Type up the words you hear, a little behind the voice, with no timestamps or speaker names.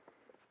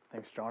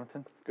Thanks,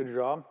 Jonathan. Good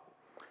job.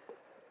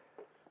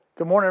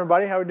 Good morning,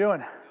 everybody. How are we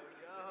doing?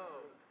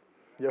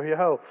 Yo,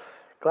 yo.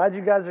 Glad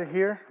you guys are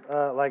here.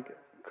 Like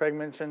Craig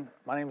mentioned,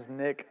 my name is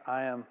Nick.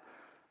 I am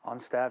on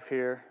staff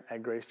here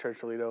at Grace Church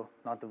Aledo,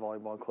 not the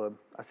volleyball club.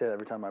 I say that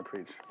every time I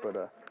preach,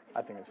 but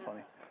I think it's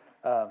funny.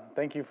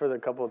 Thank you for the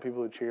couple of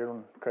people who cheered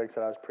when Craig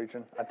said I was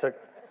preaching.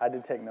 I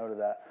did take note of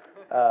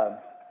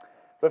that.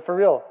 But for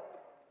real,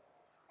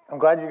 I'm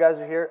glad you guys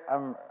are here.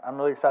 I'm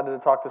really excited to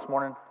talk this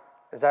morning.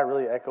 Is that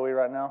really echoey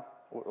right now?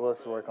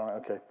 Let's work on it.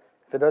 Okay.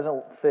 If it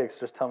doesn't fix,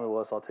 just tell me,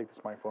 Willis. I'll take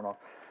this microphone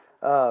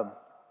off.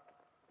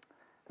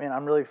 Man,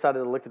 I'm really excited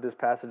to look at this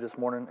passage this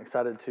morning.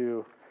 Excited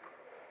to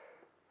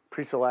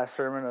preach the last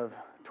sermon of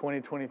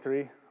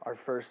 2023, our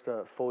first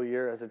full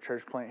year as a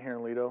church plant here in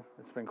Aledo.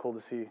 It's been cool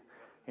to see,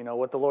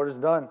 what the Lord has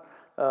done.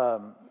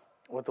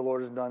 What the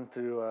Lord has done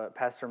through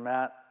Pastor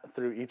Matt,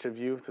 through each of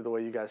you, through the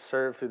way you guys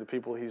serve, through the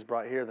people He's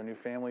brought here, the new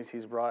families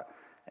He's brought,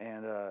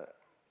 and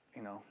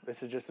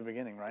this is just the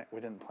beginning, right?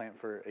 We didn't plant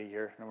for a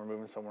year, and we're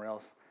moving somewhere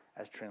else,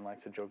 as Trent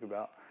likes to joke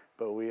about.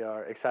 But we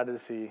are excited to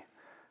see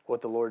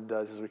what the Lord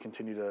does as we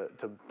continue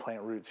to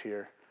plant roots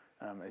here,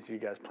 as you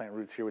guys plant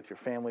roots here with your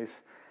families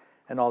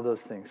and all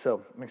those things.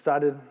 So I'm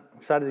excited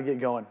to get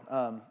going.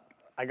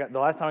 The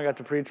last time I got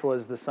to preach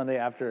was the Sunday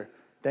after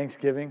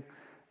Thanksgiving,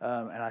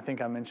 and I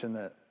think I mentioned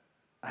that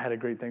I had a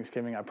great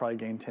Thanksgiving. I probably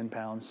gained 10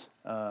 pounds.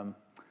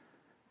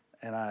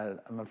 And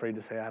I'm afraid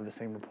to say I have the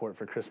same report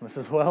for Christmas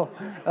as well.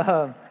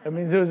 It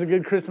means it was a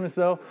good Christmas,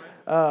 though.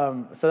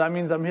 So that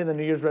means I'm hitting the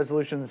New Year's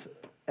resolutions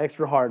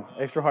extra hard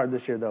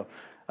this year, though.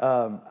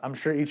 I'm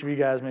sure each of you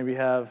guys maybe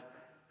have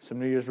some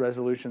New Year's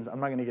resolutions. I'm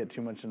not going to get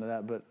too much into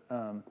that, but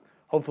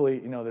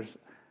hopefully,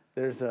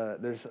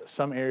 there's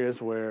some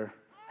areas where,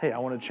 hey, I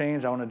want to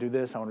change, I want to do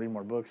this, I want to read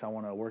more books, I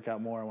want to work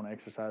out more, I want to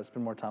exercise,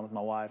 spend more time with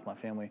my wife, my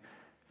family,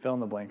 fill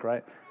in the blank,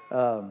 right?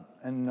 I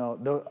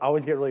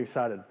always get really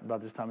excited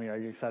about this time of year. I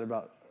get excited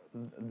about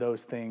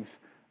those things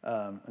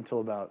until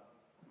about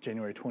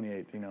January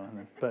 28th,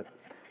 But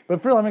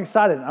for real, I'm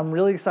excited. I'm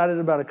really excited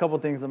about a couple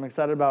things. I'm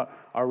excited about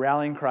our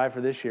rallying cry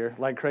for this year.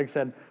 Like Craig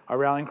said, our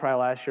rallying cry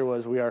last year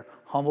was, we are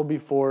humble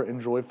before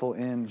and joyful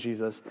in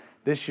Jesus.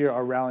 This year,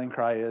 our rallying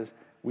cry is,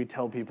 we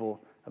tell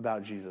people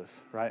about Jesus,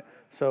 right?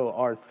 So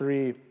our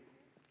three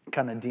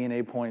kind of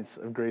DNA points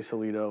of Grace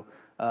Aledo,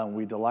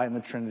 we delight in the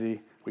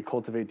Trinity, we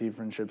cultivate deep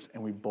friendships,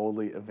 and we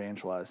boldly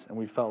evangelize. And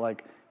we felt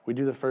like we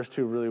do the first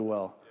two really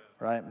well,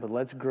 right? But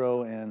let's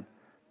grow in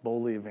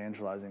boldly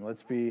evangelizing.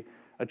 Let's be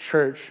a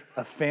church,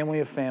 a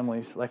family of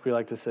families, like we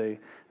like to say,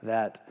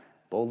 that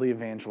boldly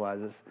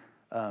evangelizes.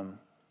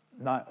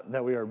 Not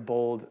that we are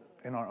bold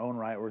in our own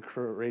right, we're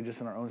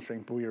courageous in our own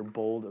strength, but we are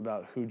bold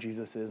about who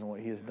Jesus is and what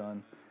He has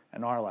done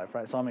in our life,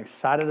 right? So I'm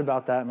excited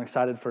about that. I'm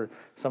excited for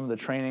some of the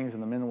trainings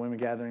and the men and women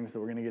gatherings that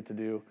we're going to get to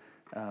do.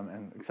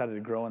 And excited to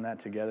grow in that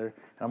together.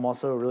 And I'm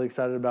also really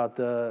excited about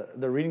the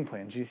reading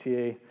plan,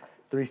 GCA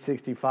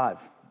 365,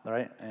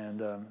 right?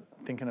 And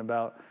thinking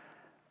about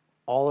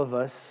all of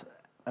us,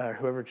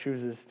 whoever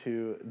chooses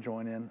to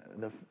join in,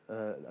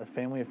 a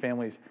family of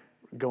families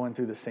going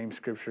through the same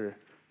scripture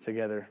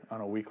together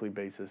on a weekly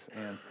basis,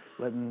 and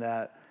letting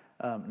that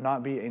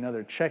not be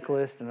another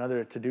checklist,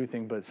 another to-do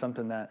thing, but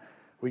something that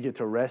we get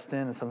to rest in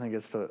and something that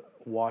gets to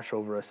wash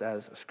over us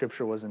as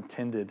scripture was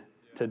intended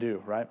to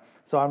do, right?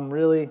 So I'm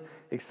really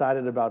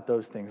excited about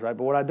those things, right?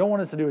 But what I don't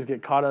want us to do is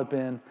get caught up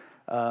in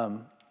a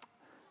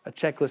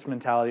checklist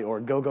mentality or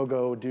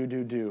go,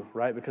 do,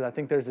 right? Because I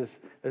think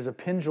there's a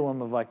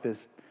pendulum of like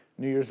this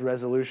New Year's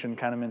resolution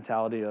kind of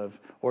mentality of,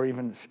 or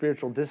even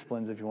spiritual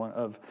disciplines, if you want,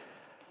 of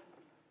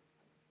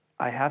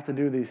I have to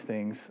do these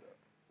things.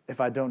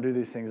 If I don't do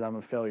these things, I'm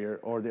a failure.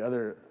 Or the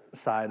other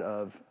side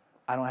of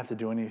I don't have to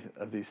do any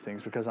of these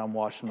things because I'm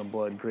washed in the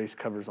blood. Grace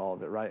covers all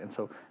of it, right? And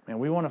so, man,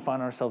 we want to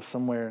find ourselves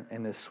somewhere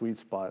in this sweet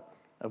spot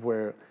of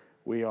where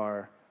we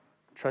are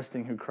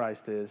trusting who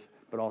Christ is,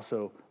 but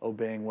also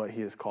obeying what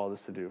He has called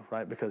us to do,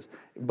 right? Because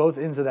both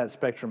ends of that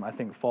spectrum, I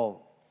think,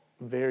 fall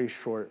very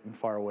short and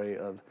far away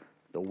of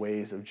the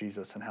ways of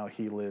Jesus and how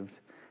He lived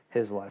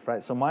His life,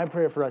 right? So my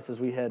prayer for us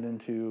as we head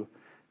into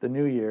the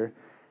new year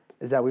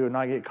is that we would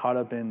not get caught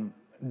up in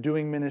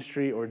doing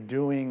ministry or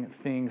doing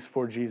things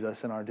for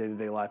Jesus in our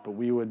day-to-day life, but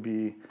we would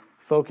be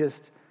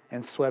focused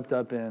and swept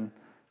up in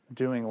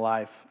doing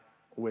life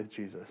with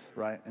Jesus,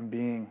 right? And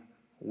being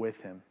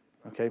with Him,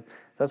 okay?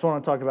 That's what I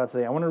want to talk about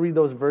today. I want to read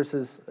those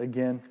verses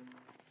again.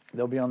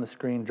 They'll be on the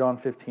screen, John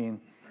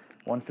 15,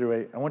 1 through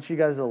 8. I want you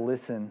guys to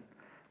listen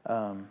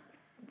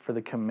for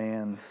the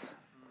commands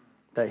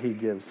that He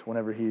gives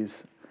whenever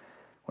he's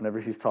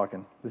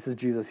talking. This is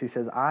Jesus. He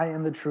says, I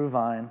am the true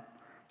vine,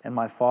 and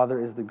my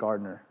Father is the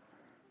gardener.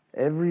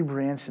 Every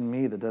branch in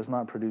me that does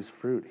not produce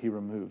fruit, He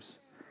removes.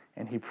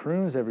 And He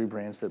prunes every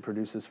branch that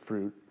produces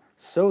fruit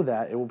so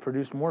that it will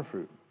produce more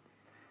fruit.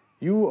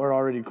 You are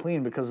already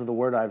clean because of the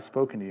word I have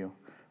spoken to you.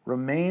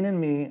 Remain in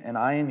me and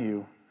I in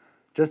you,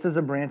 just as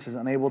a branch is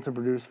unable to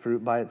produce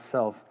fruit by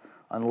itself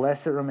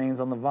unless it remains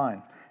on the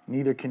vine.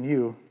 Neither can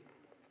you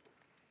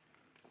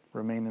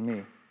remain in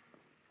me.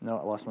 No,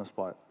 I lost my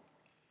spot.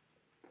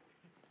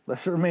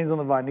 Unless it remains on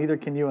the vine, neither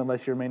can you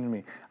unless you remain in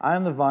me. I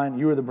am the vine,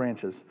 you are the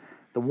branches.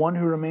 The one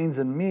who remains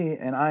in me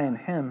and I in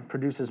him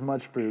produces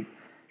much fruit,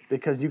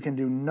 because you can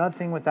do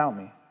nothing without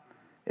me.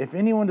 If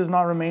anyone does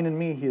not remain in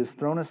me, he is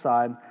thrown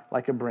aside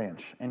like a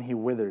branch, and he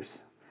withers.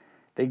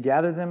 They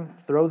gather them,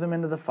 throw them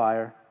into the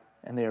fire,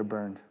 and they are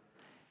burned.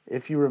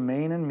 If you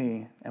remain in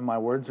me, and my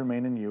words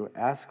remain in you,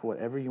 ask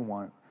whatever you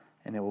want,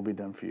 and it will be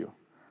done for you.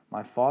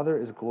 My Father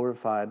is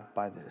glorified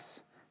by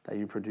this, that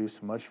you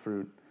produce much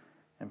fruit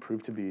and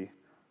prove to be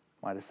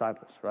my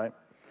disciples, right?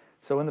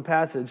 So in the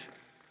passage,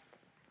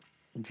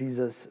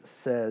 Jesus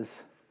says,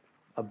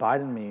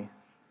 abide in me,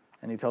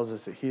 and he tells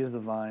us that he is the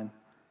vine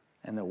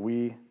and that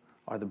we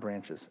are the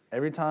branches.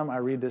 Every time I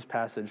read this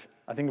passage,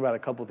 I think about a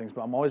couple of things,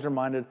 but I'm always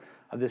reminded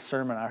of this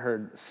sermon I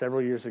heard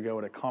several years ago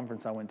at a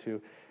conference I went to.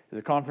 It was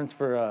a conference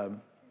for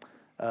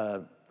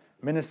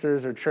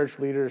ministers or church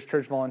leaders,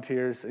 church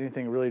volunteers,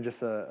 anything really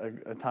just a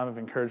time of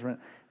encouragement.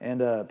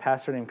 And a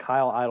pastor named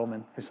Kyle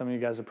Idleman, who some of you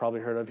guys have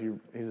probably heard of.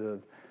 He's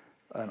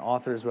an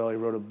author as well. He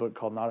wrote a book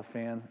called Not a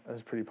Fan. It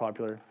was pretty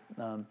popular.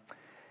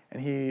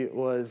 And he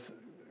was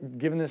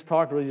giving this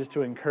talk really just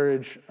to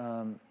encourage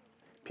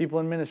people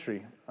in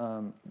ministry,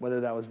 whether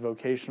that was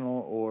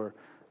vocational or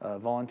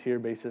volunteer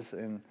basis.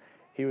 And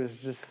he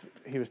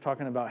was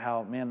talking about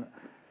how, man,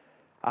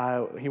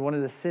 he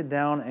wanted to sit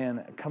down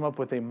and come up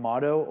with a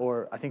motto,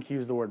 or I think he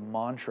used the word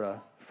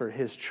mantra, for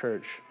his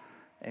church.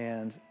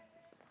 And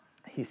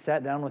he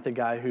sat down with a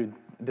guy who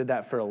did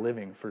that for a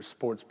living for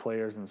sports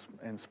players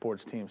and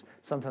sports teams,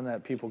 something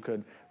that people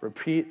could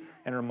repeat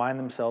and remind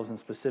themselves in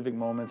specific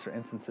moments or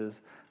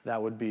instances that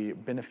would be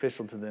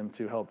beneficial to them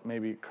to help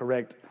maybe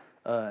correct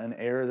an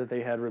error that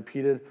they had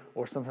repeated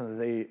or something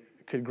that they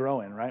could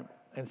grow in, right?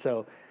 And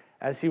so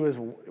as he was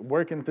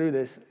working through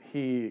this,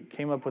 he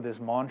came up with this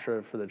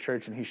mantra for the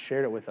church, and he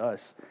shared it with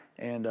us.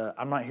 And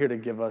I'm not here to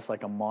give us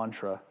like a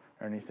mantra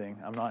or anything.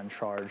 I'm not in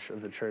charge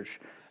of the church.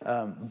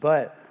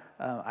 But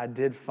I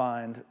did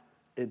find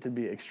it to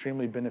be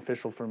extremely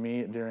beneficial for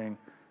me during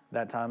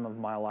that time of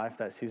my life,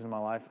 that season of my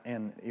life,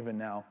 and even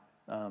now,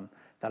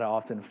 that I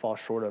often fall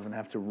short of and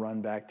have to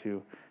run back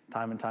to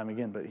time and time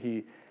again. But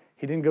he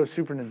didn't go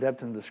super in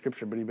depth into the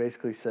scripture, but he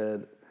basically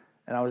said,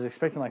 and I was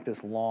expecting like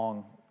this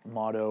long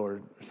motto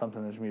or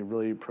something that's going to be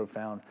really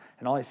profound,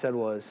 and all he said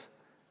was,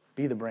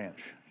 be the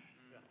branch.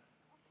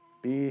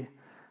 Be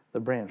the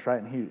branch,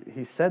 right? And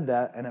he said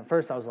that, and at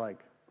first I was like,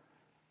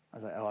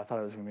 oh, I thought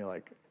it was going to be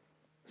like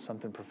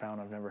something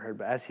profound I've never heard.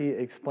 But as he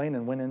explained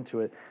and went into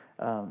it,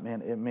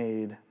 man, it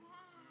made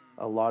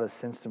a lot of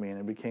sense to me, and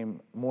it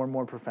became more and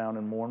more profound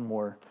and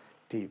more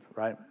deep,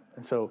 right?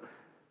 And so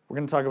we're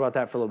going to talk about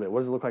that for a little bit.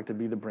 What does it look like to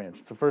be the branch?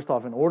 So first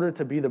off, in order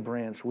to be the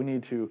branch, we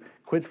need to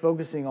quit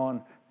focusing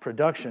on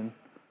production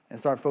and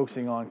start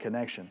focusing on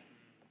connection.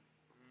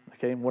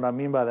 Okay, what I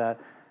mean by that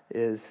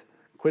is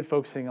quit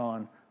focusing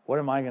on what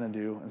am I going to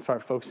do and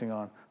start focusing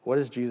on what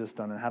has Jesus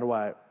done and how do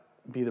I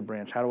be the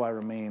branch? How do I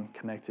remain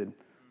connected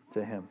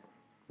to him,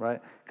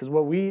 right? Because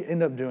what we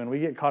end up doing, we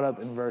get caught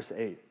up in verse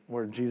 8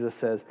 where Jesus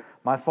says,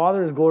 my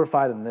Father is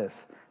glorified in this,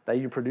 that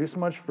you produce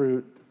much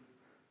fruit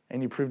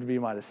and you prove to be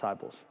my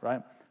disciples,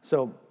 right?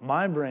 So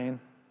my brain,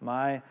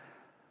 my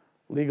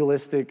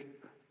legalistic,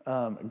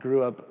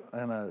 grew up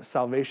in a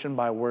salvation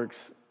by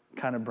works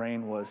kind of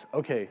brain was,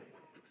 okay,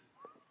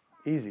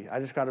 easy.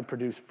 I just got to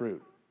produce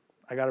fruit.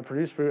 I got to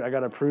produce fruit. I got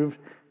to prove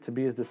to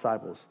be his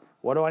disciples.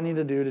 What do I need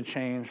to do to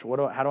change?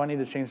 How do I need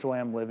to change the way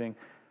I'm living?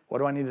 What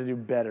do I need to do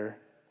better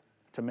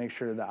to make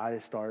sure that I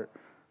start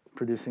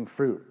producing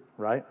fruit,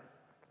 right?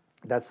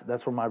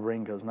 That's where my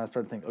brain goes. And I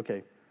start thinking,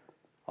 okay,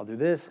 I'll do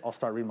this. I'll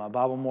start reading my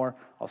Bible more.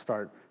 I'll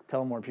start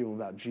telling more people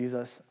about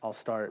Jesus. I'll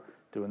start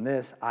doing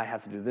this. I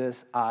have to do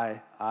this. I.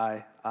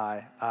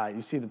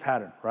 You see the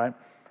pattern, right?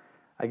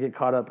 I get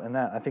caught up in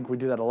that. I think we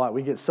do that a lot.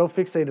 We get so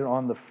fixated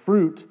on the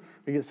fruit.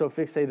 We get so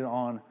fixated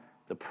on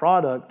the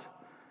product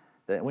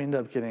that we end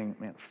up getting,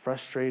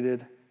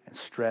 frustrated and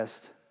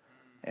stressed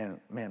and,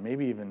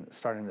 maybe even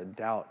starting to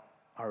doubt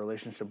our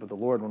relationship with the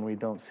Lord when we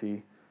don't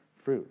see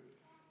fruit.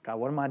 God,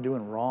 what am I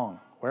doing wrong?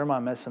 Where am I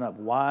messing up?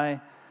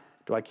 Why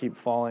do I keep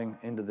falling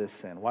into this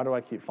sin? Why do I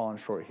keep falling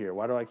short here?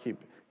 Why do I keep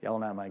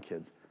yelling at my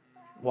kids?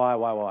 Why?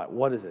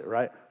 What is it,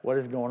 right? What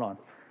is going on?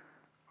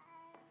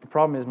 The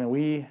problem is,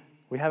 we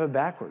have it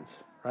backwards,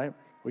 right?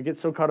 We get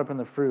so caught up in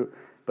the fruit,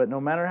 but no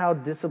matter how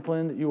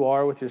disciplined you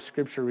are with your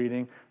scripture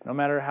reading, no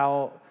matter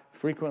how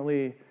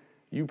frequently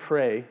you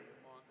pray,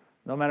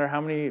 no matter how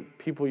many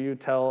people you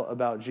tell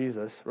about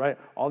Jesus, right?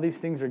 All these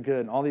things are good,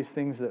 and all these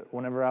things that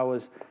whenever I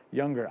was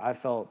younger, I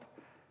felt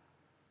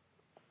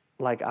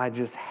like I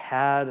just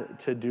had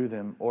to do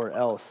them or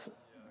else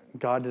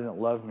God didn't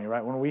love me,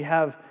 right? When we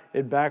have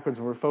it backwards,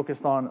 when we're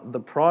focused on the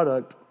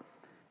product,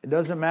 it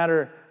doesn't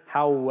matter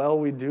how well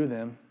we do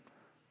them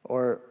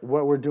or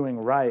what we're doing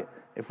right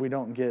if we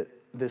don't get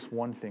this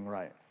one thing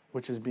right,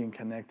 which is being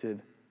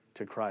connected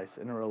to Christ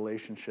in a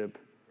relationship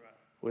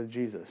with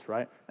Jesus,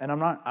 right? And I'm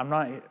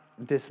not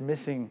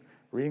dismissing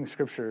reading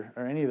scripture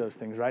or any of those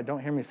things, right?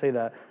 Don't hear me say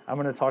that. I'm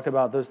going to talk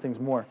about those things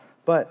more.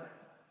 But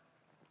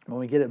when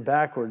we get it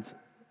backwards,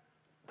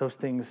 those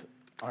things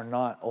are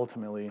not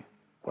ultimately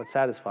what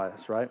satisfy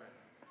us, right?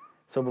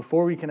 So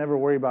before we can ever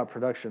worry about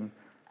production,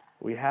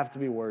 we have to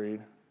be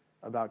worried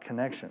about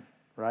connection,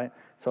 right?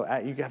 So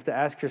you have to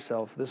ask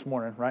yourself this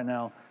morning, right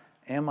now,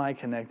 am I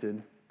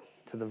connected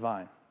to the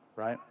vine,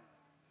 right?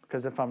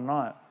 Because if I'm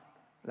not,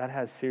 that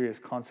has serious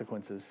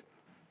consequences,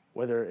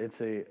 whether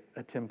it's a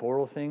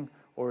temporal thing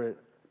or it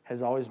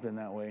has always been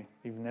that way.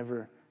 You've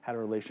never had a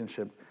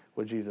relationship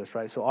with Jesus,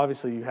 right? So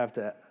obviously you have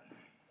to,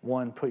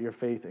 one, put your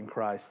faith in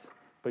Christ,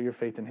 put your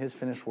faith in his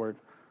finished work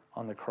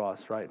on the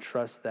cross, right?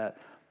 Trust that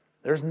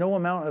there's no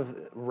amount of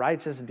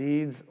righteous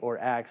deeds or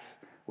acts,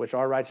 which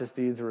our righteous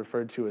deeds are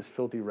referred to as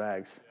filthy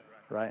rags,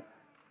 right,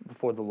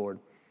 before the Lord.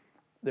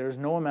 There's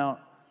no amount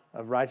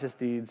of righteous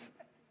deeds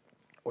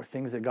or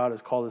things that God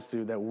has called us to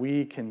do that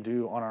we can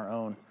do on our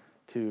own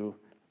to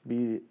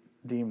be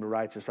deemed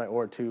righteous, right,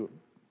 or to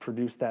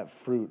produce that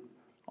fruit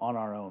on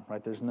our own,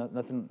 right? There's no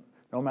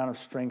amount of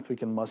strength we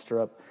can muster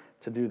up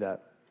to do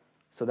that.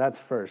 So that's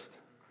first.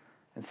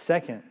 And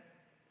second,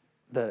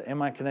 the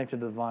am I connected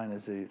to the vine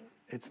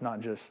it's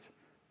not just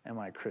am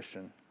I a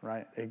Christian,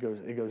 right? It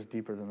goes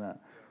deeper than that.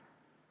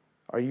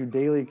 Are you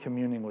daily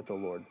communing with the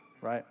Lord,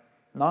 right?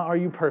 Not are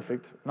you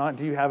perfect, not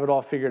do you have it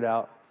all figured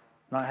out,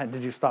 not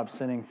did you stop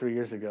sinning 3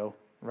 years ago,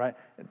 right?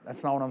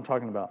 That's not what I'm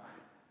talking about.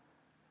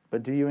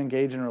 But do you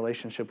engage in a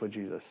relationship with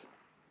Jesus?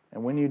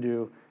 And when you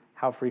do,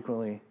 how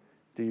frequently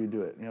do you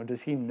do it? You know,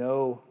 does he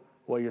know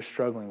what you're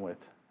struggling with,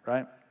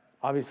 right?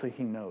 Obviously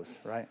he knows,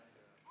 right?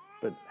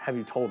 But have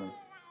you told him?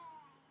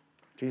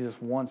 Jesus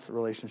wants a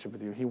relationship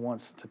with you. He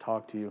wants to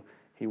talk to you.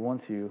 He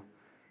wants you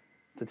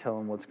to tell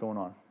him what's going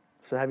on.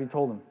 So have you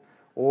told him?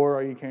 Or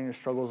are you carrying your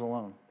struggles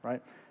alone,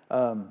 right?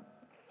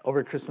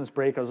 Over Christmas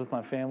break, I was with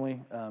my family.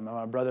 And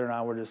my brother and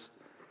I were just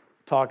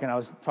talking. I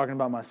was talking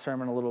about my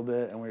sermon a little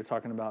bit, and we were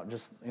talking about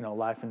just,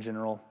 life in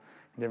general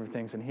and different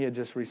things. And he had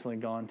just recently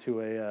gone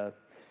to a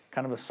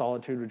kind of a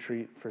solitude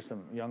retreat for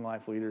some young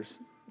life leaders.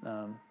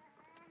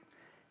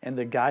 And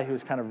the guy who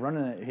was kind of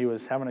running it, he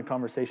was having a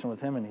conversation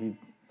with him, and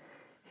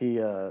he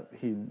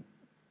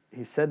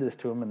said this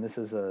to him, and this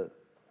is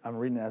I'm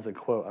reading it as a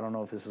quote. I don't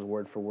know if this is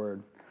word for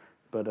word,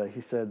 but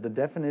he said, the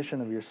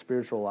definition of your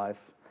spiritual life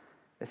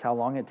is how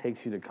long it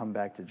takes you to come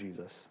back to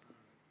Jesus.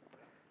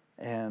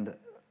 And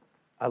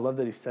I love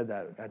that he said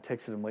that. I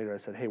texted him later. I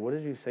said, hey, what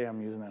did you say?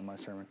 I'm using that in my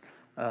sermon.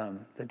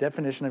 The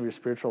definition of your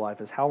spiritual life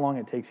is how long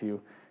it takes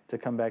you to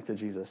come back to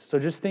Jesus. So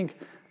just think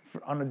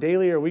on a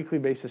daily or weekly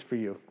basis for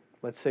you.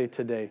 Let's say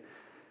today,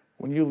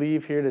 when you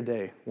leave here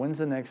today, when's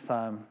the next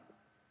time,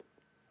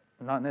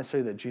 not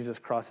necessarily that Jesus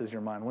crosses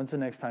your mind, when's the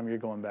next time you're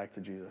going back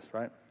to Jesus,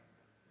 right?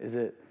 Is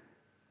it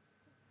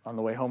on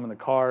the way home in the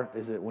car?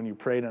 Is it when you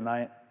pray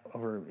tonight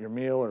over your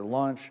meal or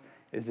lunch?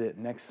 Is it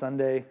next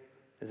Sunday?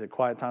 Is it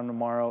quiet time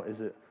tomorrow?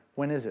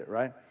 When is it,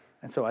 right?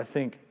 And so I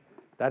think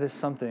that is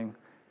something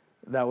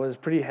that was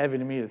pretty heavy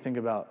to me to think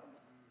about.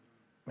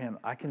 Man,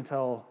 I can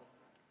tell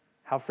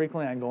how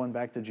frequently I'm going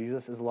back to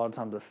Jesus is a lot of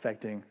times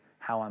affecting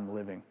how I'm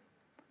living.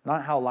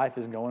 Not how life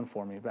is going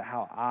for me, but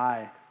how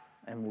I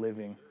am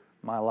living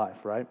my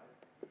life, right?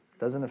 It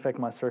doesn't affect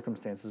my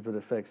circumstances, but it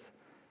affects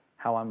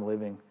how I'm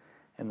living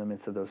in the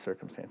midst of those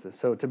circumstances.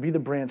 So to be the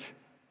branch,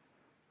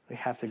 we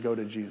have to go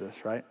to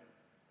Jesus, right?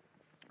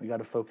 We got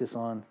to focus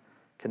on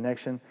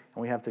connection,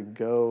 and we have to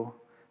go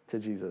to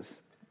Jesus.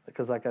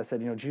 Because like I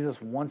said,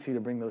 Jesus wants you to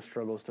bring those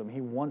struggles to him.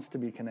 He wants to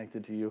be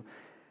connected to you.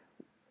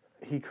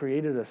 He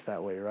created us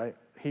that way, right?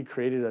 He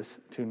created us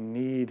to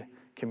need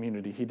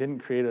community. He didn't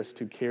create us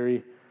to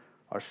carry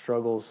our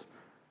struggles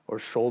or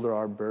shoulder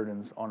our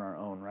burdens on our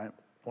own, right?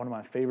 One of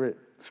my favorite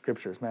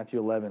scriptures, Matthew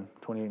 11,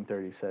 28 and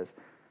 30 says,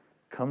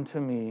 come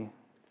to me,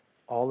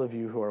 all of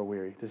you who are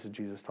weary. This is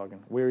Jesus talking,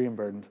 weary and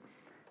burdened,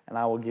 and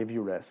I will give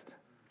you rest.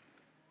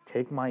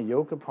 Take my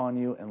yoke upon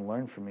you and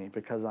learn from me,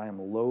 because I am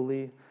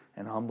lowly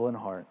and humble in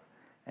heart,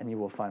 and you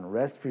will find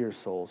rest for your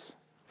souls.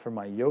 For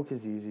my yoke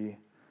is easy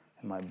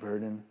and my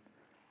burden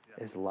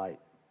is light.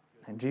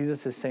 And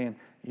Jesus is saying,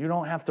 you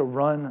don't have to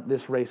run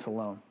this race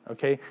alone,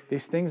 okay?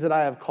 These things that I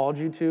have called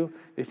you to,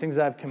 these things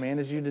that I've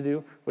commanded you to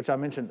do, which I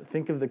mentioned,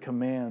 think of the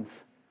commands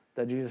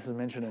that Jesus has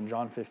mentioned in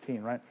John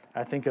 15, right?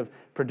 I think of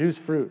produce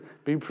fruit,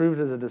 be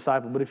proved as a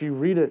disciple. But if you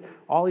read it,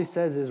 all he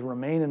says is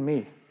remain in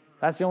me.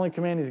 That's the only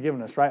command he's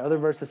given us, right? Other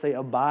verses say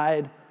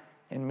abide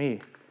in me.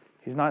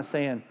 He's not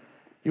saying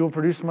you will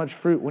produce much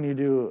fruit when you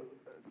do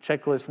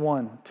checklist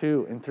 1,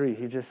 2, and 3.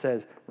 He just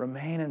says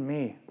remain in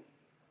me.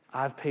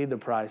 I've paid the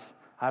price.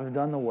 I've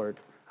done the work.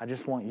 I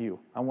just want you.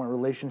 I want a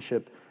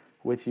relationship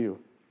with you.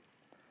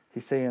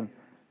 He's saying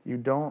you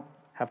don't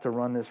have to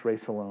run this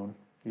race alone.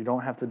 You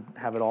don't have to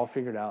have it all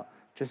figured out.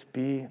 Just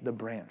be the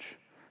branch.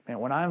 Man,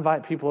 when I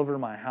invite people over to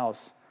my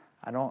house,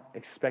 I don't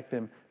expect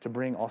them to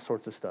bring all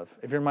sorts of stuff.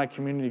 If you're in my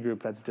community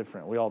group, that's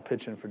different. We all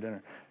pitch in for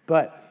dinner.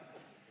 But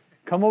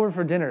come over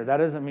for dinner. That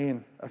doesn't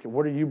mean, okay,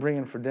 what are you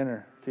bringing for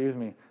dinner to use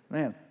me?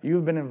 Man,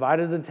 you've been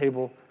invited to the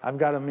table. I've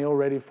got a meal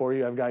ready for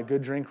you. I've got a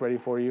good drink ready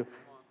for you.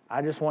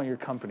 I just want your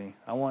company.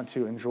 I want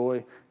to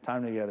enjoy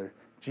time together.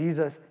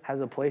 Jesus has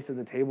a place at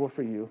the table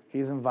for you.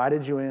 He's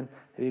invited you in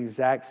the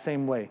exact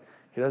same way.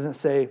 He doesn't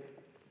say,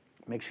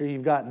 Make sure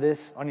you've got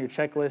this on your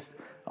checklist,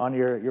 on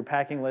your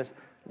packing list,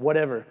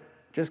 whatever.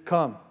 Just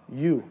come.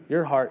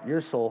 Your heart,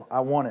 your soul, I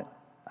want it.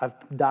 I've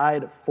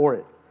died for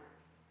it.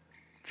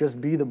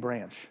 Just be the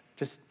branch.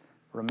 Just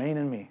remain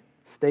in me.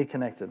 Stay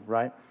connected,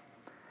 right?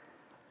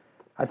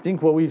 I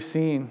think we've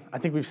seen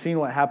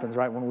what happens,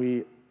 right, when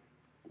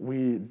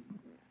we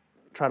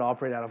try to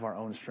operate out of our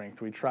own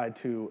strength. We try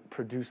to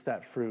produce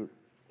that fruit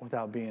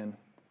without being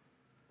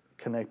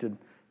connected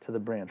to the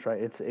branch, right?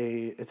 It's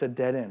a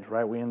dead end,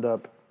 right? We end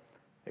up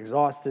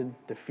exhausted,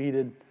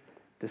 defeated,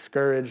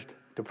 discouraged,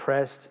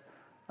 depressed,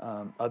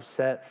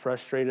 upset,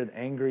 frustrated,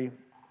 angry,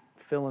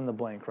 fill in the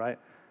blank, right?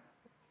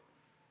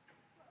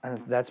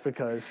 And that's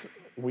because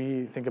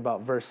we think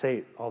about verse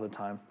 8 all the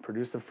time,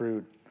 produce the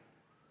fruit,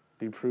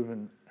 be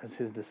proven as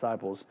his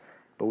disciples,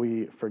 but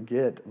we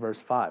forget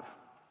verse 5.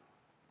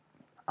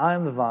 I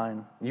am the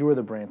vine, you are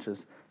the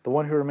branches. The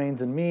one who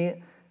remains in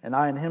me and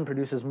I in him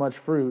produces much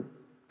fruit.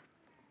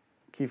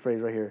 Key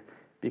phrase right here.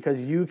 Because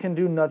you can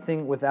do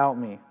nothing without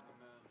me. Amen.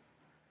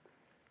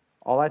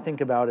 All I think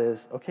about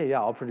is, okay,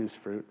 yeah, I'll produce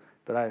fruit,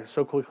 but I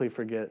so quickly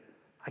forget,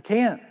 I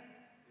can't.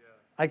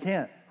 I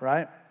can't,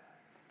 right?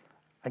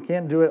 I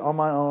can't do it on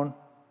my own.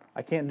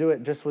 I can't do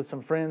it just with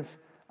some friends.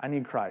 I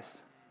need Christ.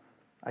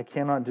 I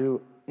cannot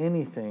do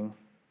anything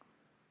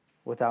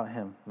without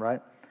him,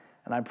 right?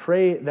 And I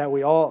pray that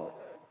we all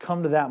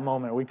come to that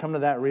moment. We come to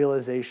that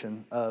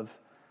realization of,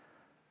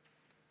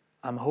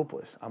 I'm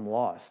hopeless. I'm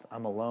lost.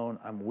 I'm alone.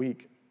 I'm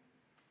weak.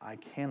 I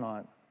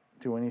cannot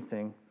do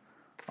anything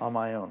on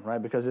my own,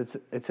 right? Because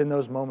it's in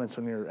those moments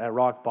when you're at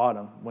rock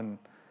bottom, when,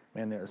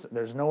 man,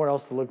 there's nowhere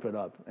else to look but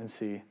up and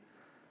see,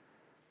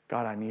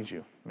 God, I need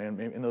you. Man,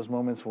 in those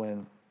moments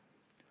when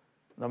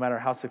no matter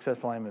how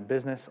successful I am in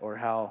business or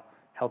how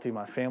healthy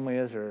my family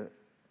is or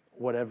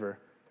whatever,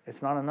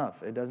 it's not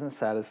enough. It doesn't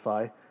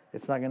satisfy.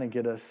 It's not going to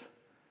get us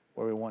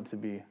where we want to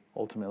be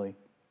ultimately.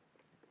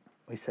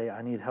 We say,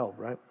 I need help,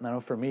 right? And I know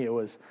for me, it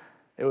was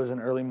an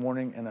early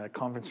morning in a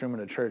conference room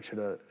at a church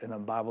in a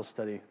Bible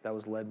study that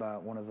was led by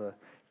one of the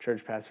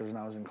church pastors when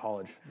I was in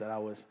college, that I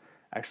was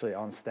actually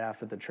on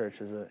staff at the church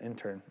as an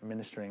intern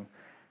ministering,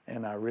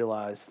 and I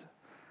realized,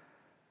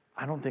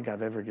 I don't think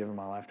I've ever given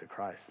my life to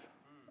Christ.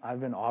 I've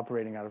been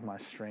operating out of my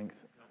strength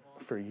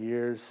for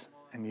years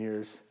and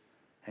years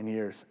and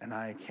years, and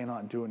I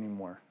cannot do it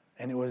anymore.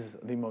 And it was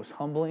the most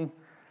humbling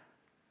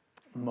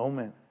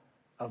moment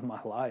of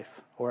my life,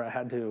 where I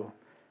had to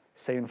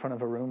say in front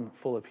of a room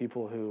full of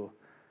people who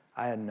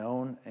I had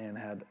known and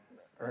had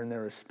earned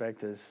their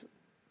respect as,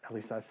 at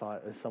least I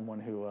thought, as someone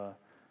who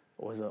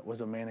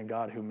was a man of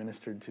God who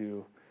ministered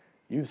to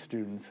youth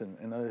students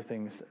and other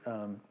things.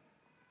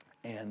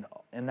 And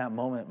in that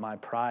moment, my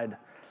pride,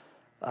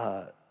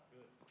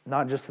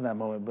 not just in that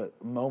moment, but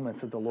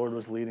moments that the Lord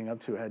was leading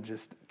up to, had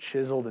just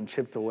chiseled and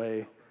chipped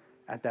away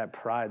at that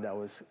pride that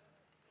was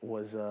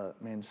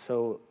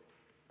so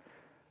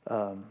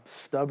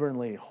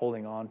stubbornly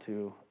holding on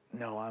to.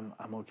 No,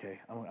 I'm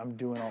okay. I'm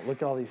doing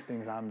look at all these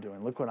things I'm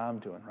doing. Look what I'm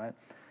doing, right?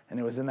 And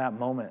it was in that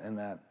moment in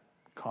that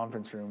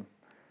conference room,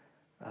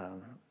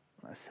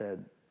 I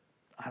said,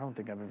 I don't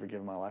think I've ever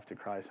given my life to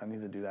Christ. I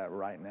need to do that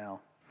right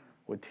now,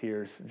 with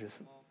tears.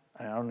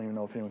 I don't even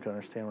know if anyone can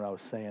understand what I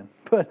was saying,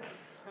 but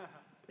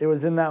it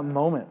was in that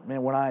moment,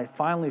 man, when I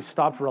finally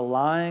stopped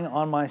relying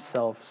on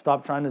myself,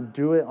 stopped trying to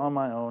do it on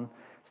my own,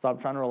 stopped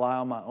trying to rely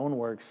on my own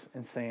works,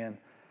 and saying,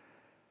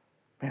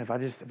 man, if I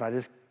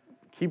just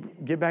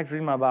get back to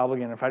reading my Bible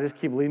again, if I just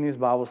keep leading these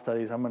Bible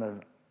studies, I'm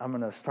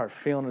gonna start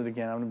feeling it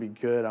again. I'm gonna be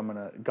good.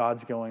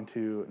 God's going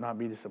to not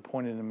be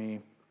disappointed in me.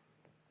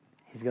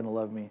 He's gonna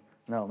love me.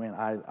 No, man,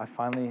 I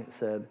finally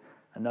said,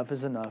 enough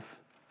is enough,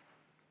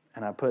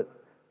 and I put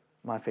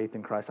my faith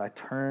in Christ. I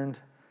turned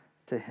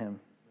to him,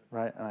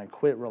 right? And I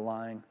quit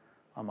relying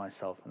on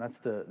myself. And that's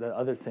the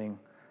other thing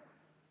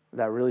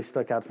that really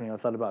stuck out to me when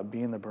I thought about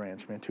being the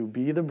branch, man. To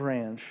be the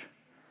branch,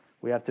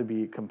 we have to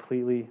be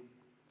completely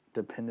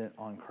dependent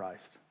on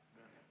Christ.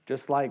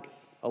 Just like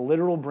a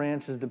literal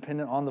branch is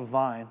dependent on the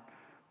vine,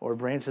 or a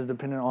branch is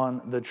dependent on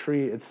the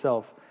tree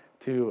itself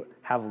to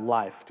have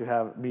life,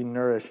 to be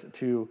nourished,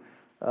 to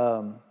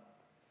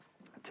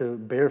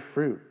bear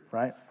fruit,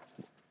 right?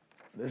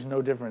 There's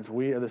no difference.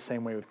 We are the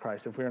same way with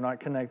Christ. If we are not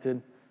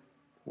connected,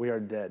 we are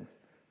dead,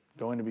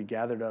 going to be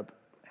gathered up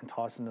and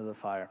tossed into the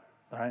fire,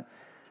 all right?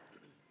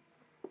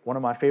 One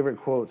of my favorite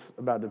quotes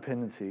about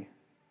dependency,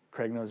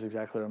 Craig knows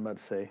exactly what I'm about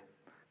to say,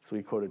 so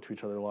we quote it to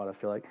each other a lot, I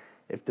feel like.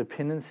 If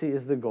dependency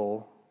is the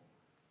goal,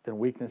 then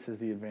weakness is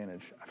the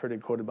advantage. I've heard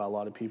it quoted by a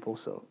lot of people,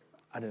 so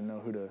I didn't know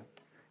who to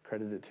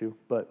credit it to.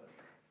 But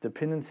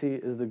dependency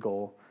is the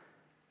goal,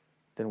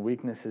 then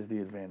weakness is the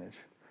advantage.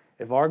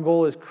 If our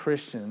goal as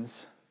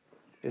Christians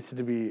is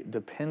to be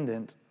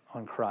dependent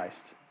on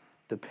Christ,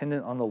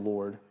 dependent on the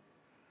Lord,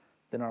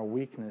 then our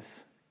weaknesses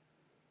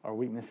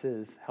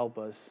help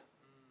us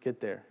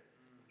get there,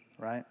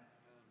 right?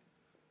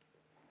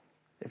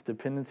 If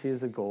dependency is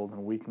the goal,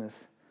 then weakness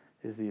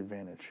is the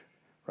advantage,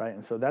 right?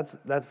 And so that's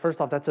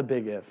first off, that's a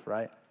big if,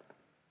 right?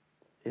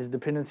 Is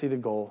dependency the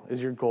goal?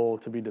 Is your goal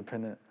to be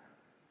dependent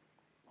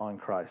on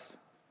Christ?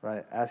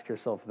 right? Ask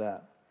yourself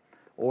that.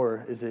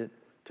 Or is it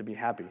to be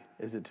happy?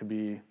 Is it to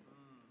be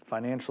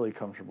financially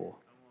comfortable?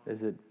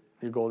 Is it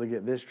your goal to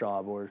get this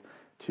job or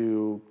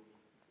to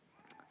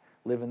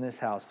live in this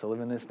house, to live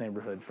in this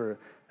neighborhood, for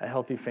a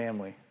healthy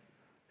family?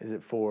 Is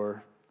it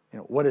for,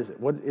 what is it?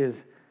 What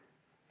is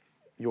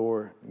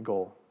your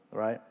goal,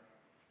 right?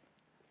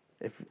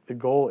 If the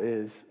goal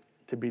is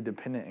to be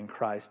dependent in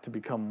Christ, to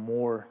become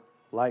more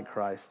like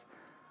Christ,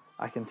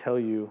 I can tell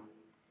you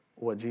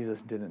what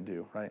Jesus didn't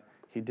do, right?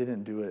 He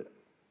didn't do it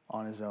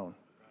on his own.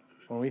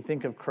 When we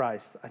think of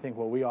Christ, I think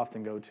what we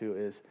often go to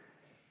is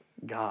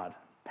God,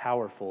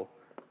 powerful,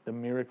 the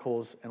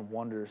miracles and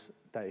wonders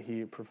that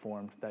he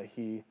performed, that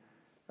he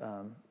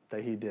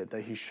did,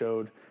 that he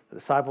showed the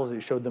disciples, that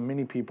he showed the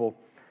many people,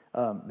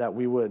 that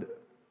we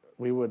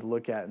would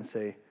look at and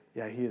say,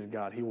 yeah, he is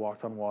God. He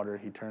walked on water.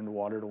 He turned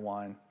water to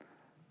wine.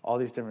 All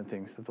these different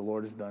things that the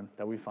Lord has done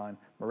that we find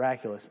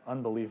miraculous,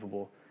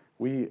 unbelievable.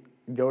 We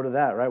go to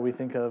that, right? We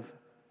think of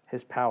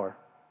his power.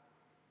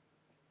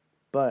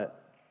 But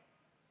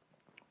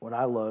what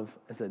I love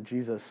is that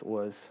Jesus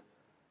was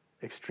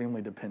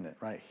extremely dependent,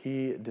 right?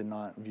 He did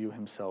not view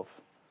himself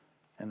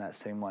in that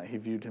same light. He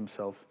viewed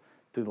himself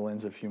through the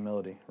lens of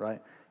humility,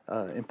 right?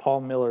 In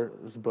Paul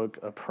Miller's book,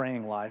 A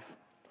Praying Life,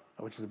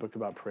 which is a book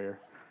about prayer,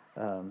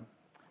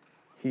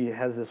 he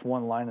has this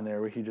one line in there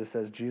where he just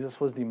says,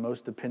 Jesus was the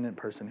most dependent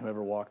person who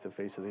ever walked the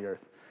face of the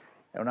earth.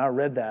 And when I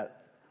read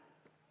that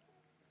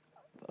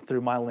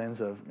through my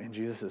lens of, man,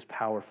 Jesus is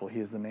powerful.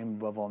 He is the name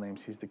above all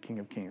names. He's the King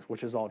of Kings,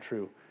 which is all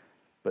true.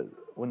 But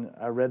when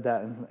I read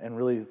that and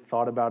really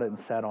thought about it and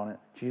sat on it,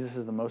 Jesus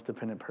is the most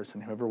dependent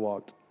person who ever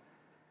walked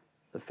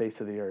the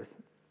face of the earth.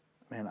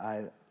 Man,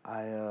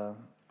 I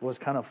was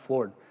kind of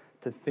floored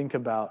to think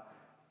about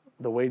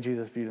the way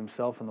Jesus viewed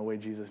himself and the way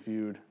Jesus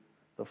viewed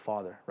the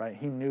Father, right?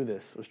 He knew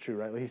this was true,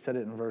 right? He said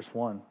it in verse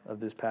 1 of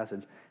this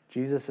passage.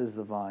 Jesus is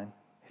the vine.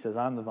 He says,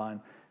 I'm the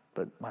vine,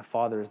 but my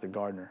Father is the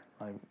gardener.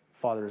 My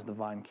Father is the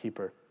vine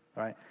keeper,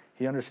 right?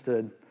 He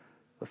understood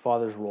the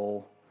Father's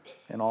role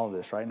in all of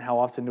this, right? And how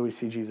often do we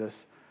see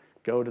Jesus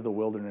go to the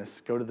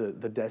wilderness, go to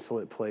the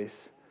desolate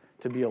place,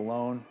 to be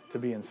alone, to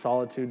be in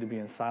solitude, to be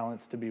in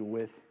silence, to be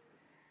with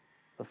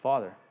the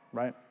Father,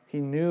 right? He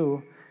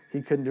knew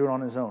he couldn't do it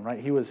on his own, right?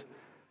 He was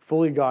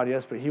fully God,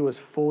 yes, but he was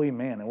fully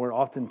man, and we're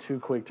often too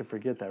quick to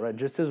forget that, right?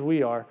 Just as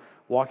we are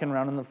walking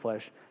around in the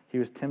flesh, he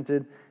was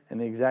tempted in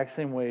the exact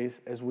same ways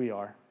as we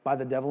are by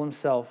the devil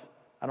himself.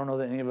 I don't know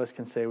that any of us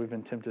can say we've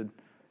been tempted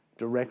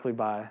directly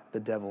by the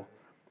devil.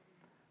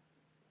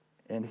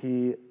 And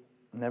he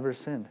never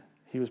sinned.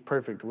 He was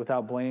perfect,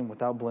 without blame,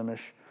 without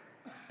blemish,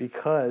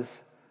 because,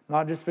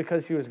 not just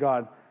because he was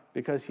God,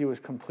 because he was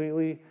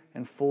completely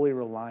and fully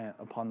reliant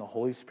upon the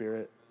Holy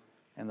Spirit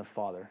and the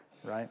Father,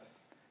 right?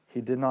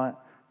 He did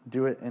not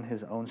do it in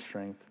his own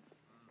strength,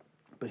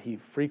 but he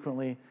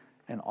frequently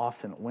and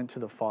often went to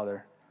the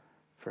Father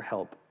for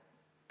help,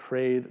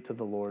 prayed to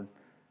the Lord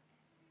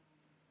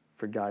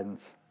for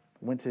guidance,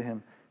 went to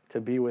him to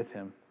be with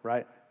him,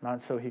 right?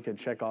 Not so he could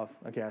check off,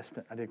 okay,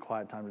 I did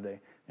quiet time today.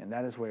 And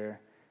that is where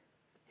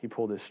he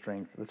pulled his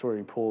strength. That's where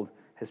he pulled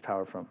his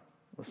power from,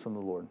 was from the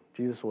Lord.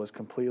 Jesus was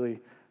completely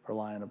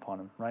reliant upon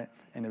him, right?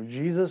 And if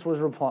Jesus was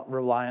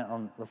reliant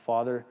on the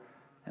Father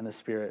and the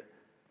Spirit,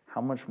 how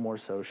much more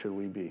so should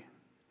we be,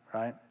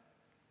 right?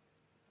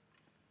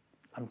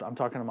 I'm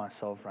talking to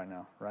myself right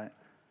now, right?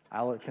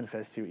 I'll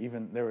confess to you,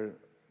 even there were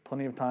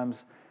plenty of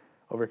times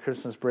over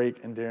Christmas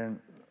break and during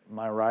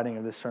my writing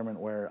of this sermon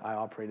where I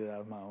operated out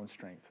of my own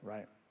strength,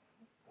 right?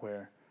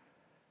 Where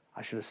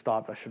I should have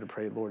stopped, I should have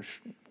prayed, Lord,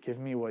 give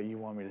me what you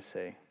want me to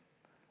say.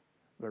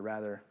 But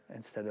rather,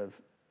 instead of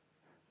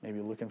maybe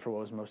looking for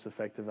what was most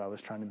effective, I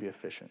was trying to be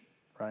efficient,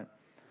 right?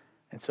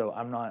 And so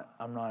I'm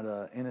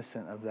not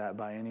innocent of that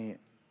by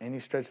any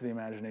stretch of the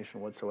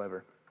imagination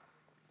whatsoever.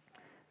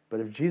 But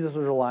if Jesus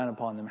was relying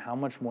upon them, how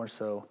much more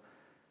so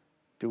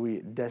do we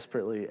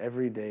desperately,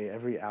 every day,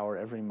 every hour,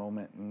 every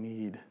moment,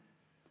 need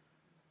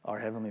our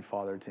Heavenly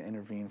Father to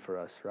intervene for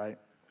us, right?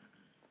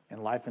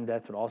 In life and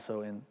death, but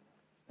also in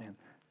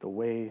the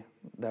way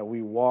that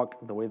we walk,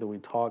 the way that we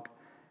talk.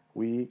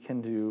 We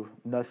can do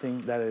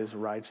nothing that is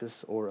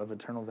righteous or of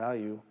eternal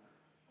value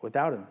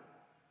without him.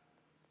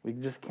 We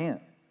just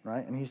can't,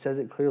 right? And he says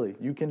it clearly.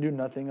 You can do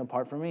nothing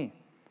apart from me.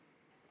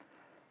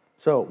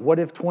 So what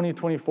if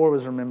 2024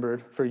 was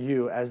remembered for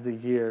you as the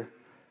year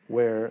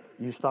where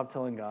you stopped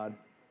telling God,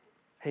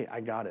 hey,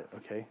 I got it,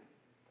 okay?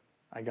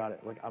 I got it.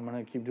 Like, I'm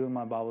going to keep doing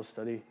my Bible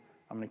study.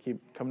 I'm going to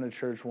keep coming to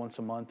church once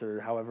a month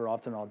or however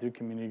often I'll do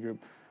community group,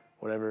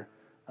 whatever.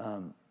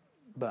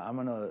 But I'm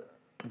going to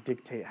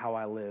dictate how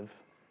I live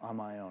on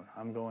my own.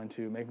 I'm going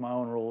to make my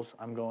own rules.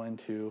 I'm going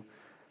to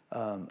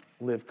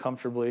live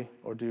comfortably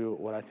or do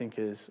what I think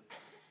is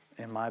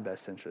in my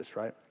best interest,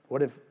 right?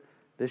 What if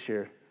this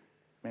year,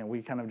 man,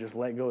 we kind of just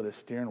let go of the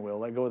steering wheel,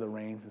 let go of the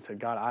reins and said,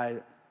 God, I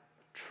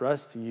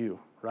trust you,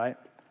 right?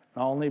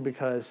 Not only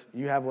because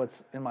you have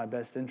what's in my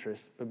best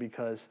interest, but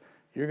because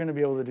you're going to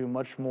be able to do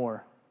much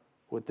more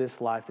with this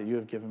life that you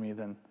have given me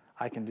than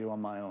I can do on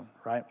my own,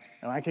 right?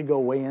 And I could go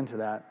way into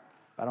that.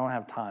 I don't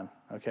have time,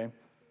 okay?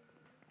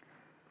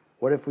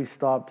 What if we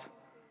stopped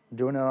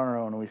doing it on our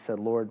own and we said,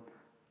 Lord,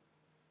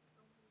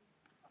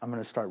 I'm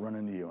going to start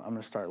running to you. I'm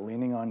going to start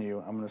leaning on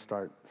you. I'm going to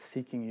start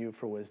seeking you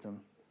for wisdom.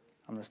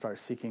 I'm going to start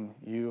seeking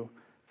you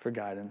for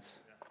guidance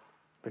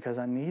because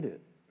I need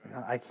it.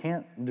 I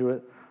can't do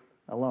it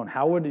alone.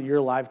 How would your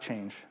life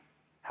change?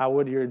 How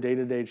would your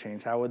day-to-day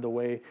change? How would the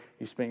way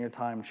you spent your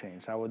time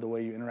change? How would the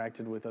way you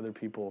interacted with other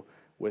people,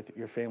 with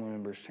your family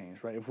members change,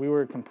 right? If we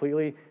were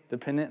completely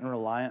dependent and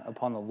reliant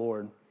upon the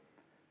Lord,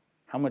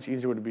 how much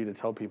easier would it be to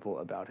tell people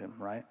about him,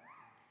 right?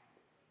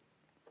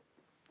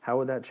 How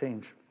would that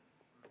change?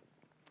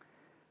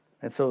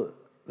 And so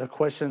the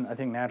question, I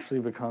think,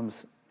 naturally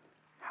becomes,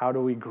 how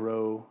do we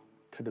grow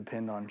to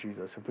depend on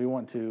Jesus? If we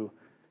want to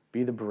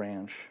be the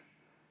branch,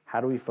 how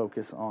do we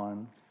focus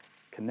on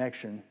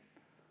connection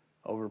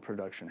over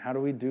production? How do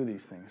we do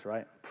these things,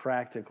 right?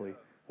 Practically.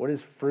 What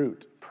is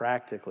fruit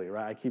practically,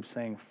 right? I keep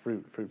saying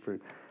fruit.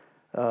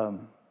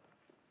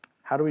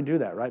 How do we do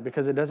that, right?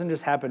 Because it doesn't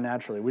just happen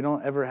naturally. We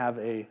don't ever have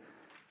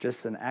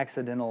just an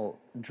accidental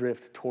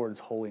drift towards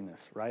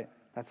holiness, right?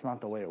 That's not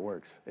the way it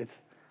works.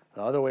 It's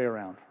the other way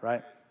around,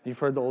 right? You've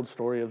heard the old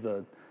story of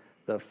the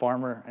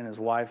farmer and his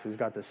wife who's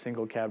got this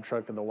single cab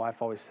truck, and the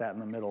wife always sat in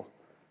the middle.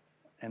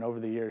 And over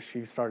the years,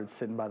 she started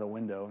sitting by the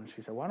window, and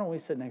she said, why don't we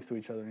sit next to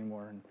each other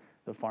anymore? And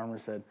the farmer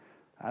said,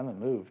 I haven't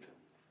moved,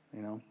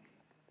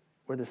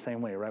 We're the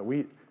same way, right?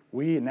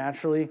 We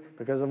naturally,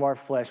 because of our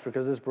flesh,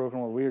 because of this broken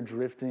world, we are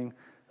drifting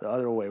the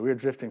other way. We are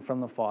drifting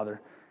from the Father.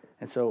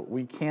 And so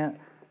we can't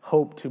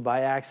hope to,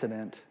 by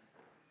accident,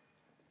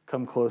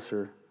 come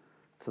closer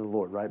to the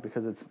Lord, right?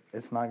 Because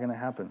it's not going to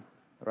happen,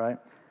 right?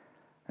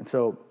 And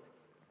so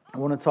I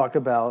want to talk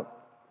about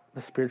the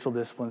spiritual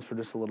disciplines for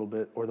just a little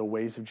bit, or the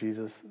ways of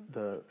Jesus,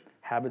 the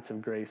habits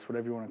of grace,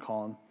 whatever you want to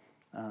call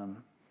them,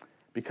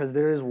 because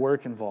there is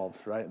work involved,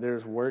 right?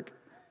 There's work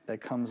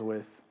that comes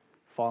with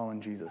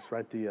following Jesus,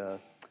 right?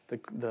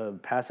 The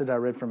passage I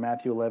read from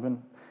Matthew 11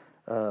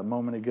 a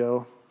moment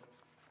ago,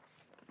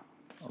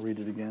 I'll read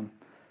it again.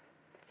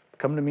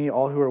 Come to me,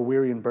 all who are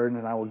weary and burdened,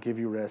 and I will give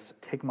you rest.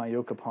 Take my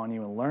yoke upon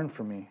you and learn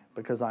from me,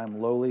 because I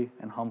am lowly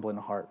and humble in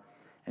heart,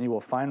 and you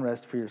will find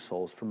rest for your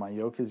souls, for my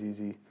yoke is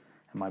easy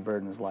and my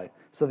burden is light.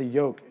 So the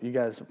yoke, you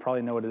guys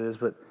probably know what it is,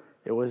 but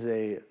it was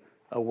a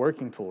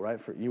working tool, right?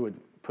 You would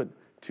put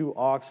 2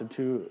 ox or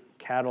 2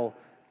 cattle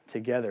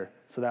together,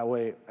 so that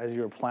way, as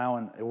you were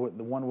plowing,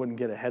 the one wouldn't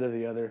get ahead of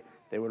the other.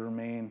 They would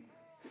remain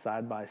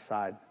side by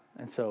side.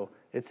 And so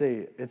it's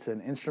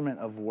an instrument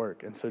of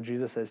work. And so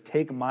Jesus says,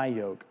 take my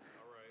yoke.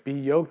 Be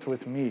yoked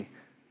with me.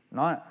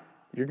 Not,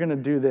 you're going to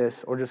do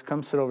this, or just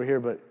come sit over here,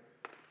 but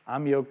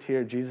I'm yoked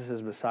here. Jesus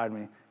is beside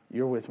me.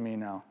 You're with me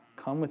now.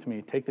 Come with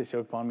me. Take this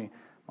yoke upon me.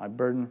 My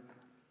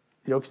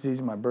yoke is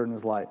easy, my burden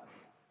is light.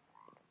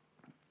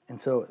 And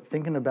so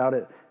thinking about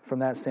it from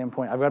that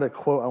standpoint, I've got a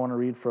quote I want to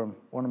read from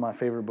one of my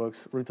favorite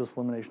books, Ruthless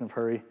Elimination of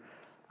Hurry.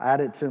 I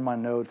added to my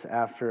notes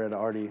after I'd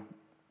already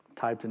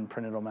typed and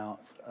printed them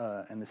out,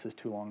 and this is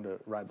too long to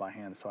write by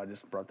hand, so I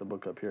just brought the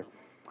book up here.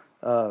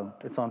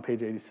 It's on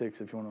page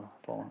 86 if you want to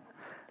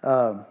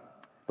follow.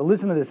 But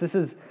listen to this. This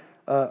is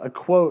a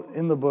quote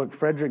in the book,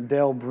 Frederick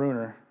Dale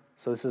Bruner.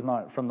 So this is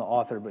not from the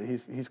author, but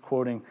he's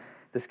quoting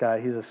this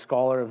guy. He's a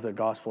scholar of the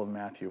Gospel of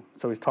Matthew.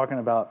 So he's talking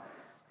about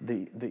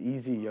the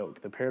easy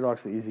yoke, the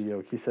paradox of the easy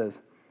yoke. He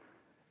says,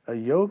 a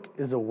yoke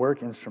is a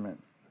work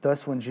instrument.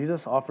 Thus, when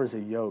Jesus offers a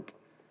yoke,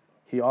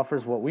 he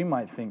offers what we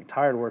might think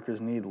tired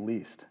workers need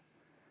least.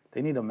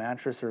 They need a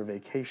mattress or a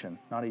vacation,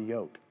 not a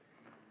yoke.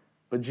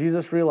 But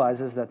Jesus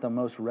realizes that the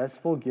most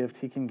restful gift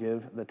he can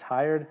give the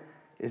tired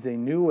is a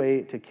new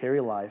way to carry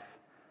life,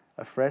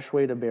 a fresh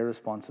way to bear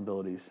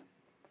responsibilities.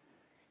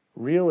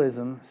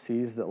 Realism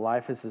sees that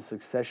life is a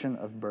succession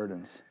of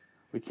burdens.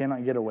 We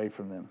cannot get away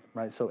from them,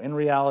 right? So in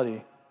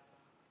reality,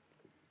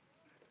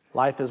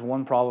 life is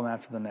one problem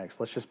after the next.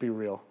 Let's just be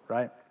real,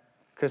 right?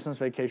 Christmas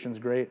vacation's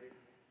great.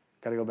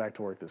 Got to go back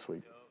to work this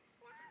week.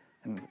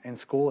 And in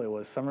school, it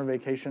was summer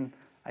vacation.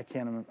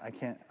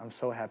 I'm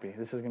so happy.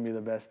 This is going to be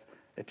the best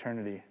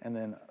eternity. And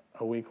then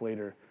a week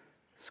later,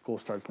 school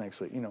starts next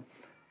week.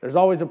 There's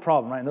always a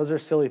problem, right? And those are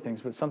silly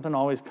things, but something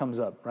always comes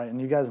up, right?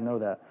 And you guys know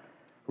that.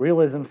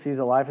 Realism sees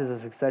that life is a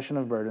succession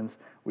of burdens.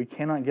 We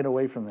cannot get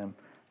away from them.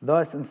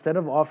 Thus, instead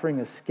of offering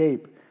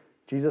escape,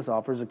 Jesus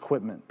offers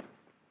equipment.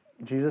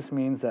 Jesus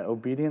means that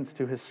obedience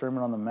to his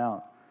Sermon on the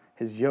Mount,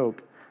 his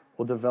yoke,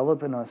 will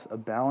develop in us a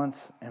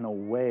balance and a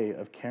way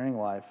of carrying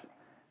life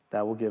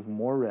that will give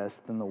more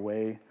rest than the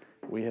way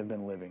we have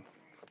been living.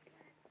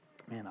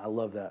 Man, I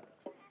love that.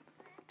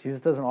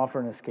 Jesus doesn't offer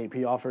an escape.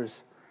 He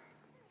offers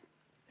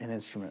an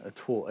instrument, a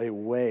tool, a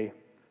way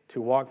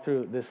to walk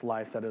through this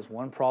life that is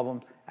one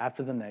problem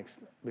after the next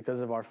because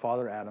of our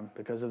father Adam,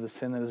 because of the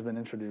sin that has been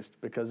introduced,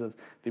 because of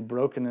the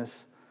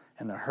brokenness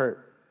and the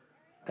hurt.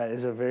 That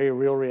is a very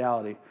real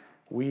reality.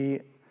 We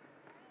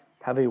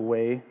have a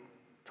way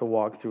to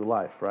walk through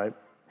life, right?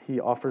 He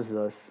offers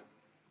us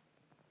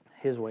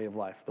his way of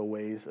life, the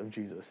ways of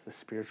Jesus, the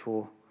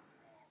spiritual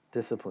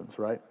disciplines,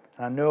 right?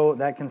 And I know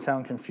that can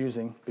sound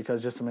confusing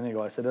because just a minute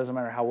ago I said it doesn't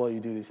matter how well you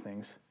do these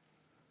things,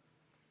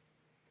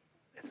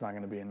 it's not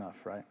going to be enough,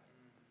 right?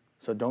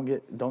 So don't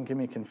get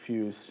me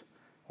confused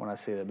when I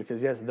say that,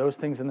 because yes, those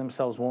things in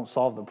themselves won't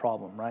solve the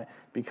problem, right?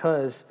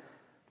 Because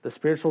the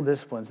spiritual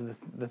disciplines,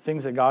 the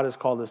things that God has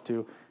called us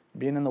to,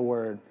 being in the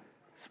Word,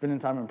 spending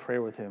time in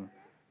prayer with Him,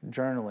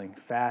 journaling,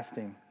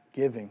 fasting,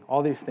 giving,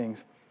 all these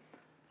things,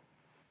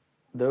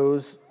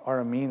 those are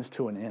a means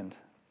to an end,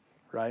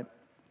 right?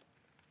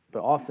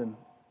 But often,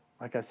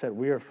 like I said,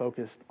 we are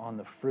focused on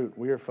the fruit.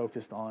 We are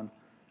focused on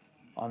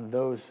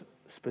those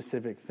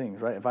specific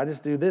things, right? If I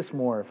just do this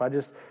more, if I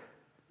just,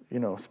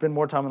 spend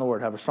more time in the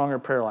Word, have a stronger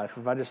prayer life,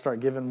 if I just start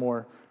giving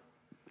more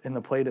in the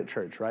plate at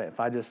church, right?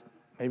 If I just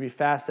maybe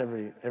fast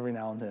every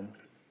now and then,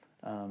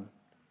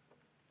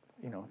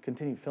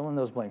 continue filling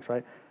those blanks,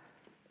 right?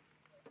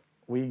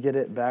 We get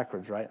it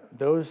backwards, right?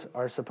 Those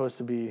are supposed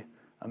to be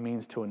a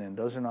means to an end.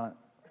 Those are not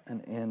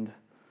an end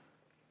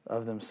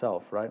of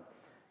themselves, right?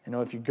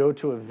 If you go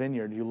to a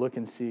vineyard, you look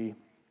and see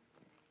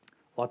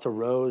lots of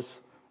rows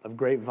of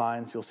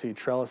grapevines. You'll see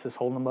trellises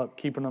holding them up,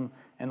 keeping them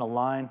in a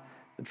line.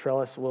 The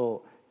trellis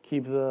will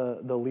keep the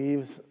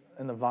leaves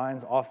and the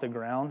vines off the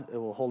ground. It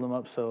will hold them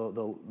up so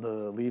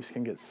the leaves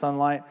can get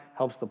sunlight,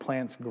 helps the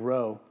plants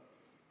grow.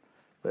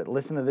 But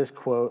listen to this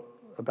quote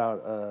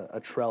about a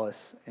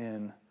trellis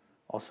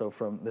also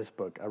from this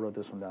book. I wrote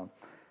this one down.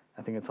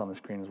 I think it's on the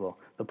screen as well.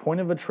 The point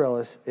of a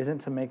trellis isn't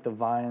to make the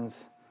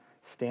vines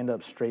stand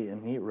up straight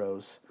in neat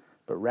rows,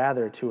 but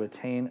rather to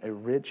attain a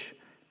rich,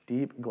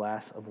 deep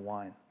glass of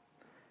wine.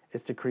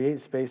 It's to create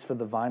space for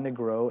the vine to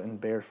grow and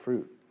bear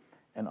fruit.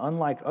 And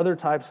unlike other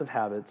types of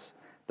habits,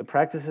 the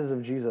practices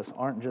of Jesus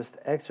aren't just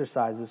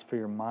exercises for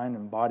your mind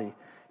and body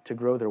to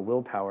grow their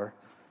willpower,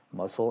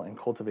 muscle, and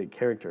cultivate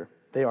character.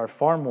 They are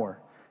far more.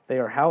 They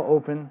are how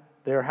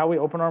we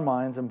open our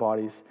minds and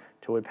bodies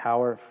to a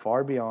power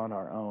far beyond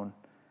our own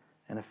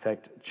and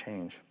affect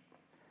change.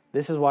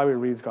 This is why we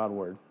read God's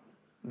Word.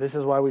 This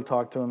is why we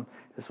talk to Him.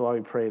 This is why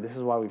we pray. This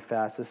is why we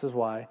fast. This is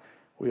why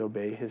we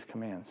obey His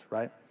commands,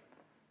 right?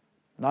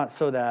 Not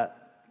so that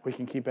we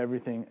can keep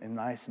everything in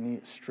nice,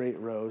 neat, straight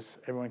rows.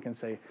 Everyone can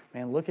say,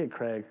 man, look at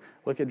Craig,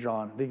 look at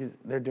John.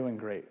 They're doing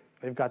great.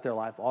 They've got their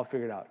life all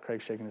figured out.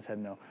 Craig's shaking his head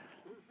no.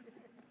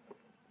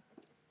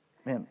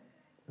 Man,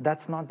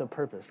 that's not the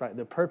purpose, right?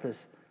 The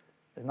purpose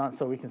is not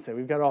so we can say,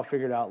 we've got it all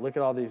figured out. Look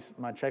at all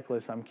my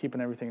checklists. I'm keeping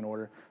everything in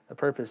order. The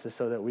purpose is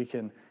so that we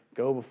can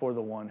go before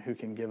the one who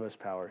can give us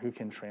power, who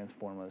can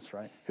transform us,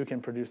 right? Who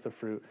can produce the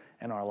fruit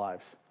in our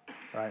lives,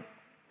 right?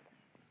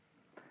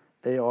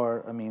 They are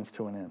a means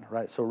to an end,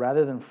 right? So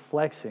rather than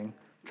flexing,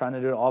 trying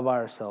to do it all by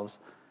ourselves,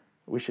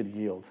 we should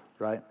yield,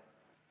 right?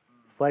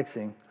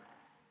 Flexing,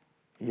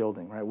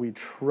 yielding, right? We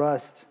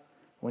trust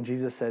when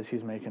Jesus says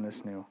He's making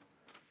us new.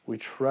 We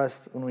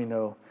trust when we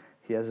know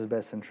He has His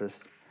best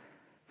interest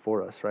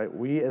for us, right?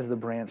 We as the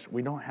branch,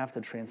 we don't have to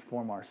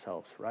transform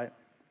ourselves, right?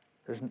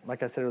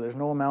 Like I said earlier, there's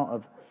no amount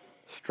of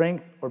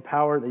strength or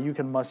power that you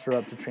can muster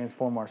up to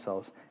transform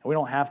ourselves. And we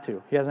don't have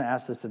to. He hasn't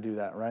asked us to do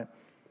that, right?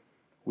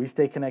 We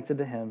stay connected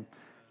to Him,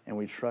 and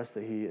we trust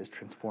that He is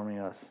transforming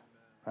us,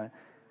 right?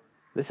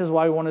 This is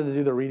why we wanted to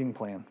do the reading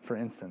plan, for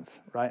instance,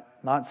 right?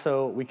 Not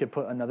so we could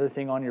put another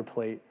thing on your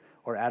plate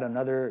or add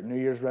another New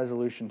Year's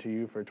resolution to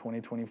you for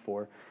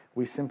 2024.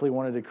 We simply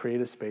wanted to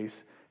create a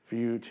space for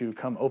you to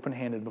come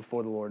open-handed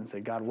before the Lord and say,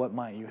 God, what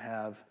might you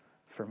have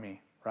for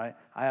me, right?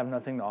 I have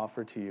nothing to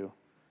offer to you,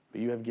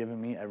 but you have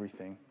given me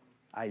everything.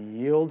 I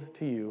yield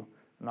to you,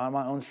 not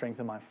my own strength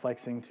and my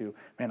flexing to,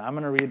 man, I'm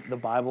going to read the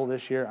Bible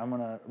this year. I'm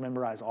going to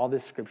memorize all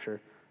this scripture.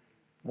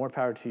 More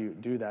power to you.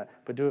 Do that,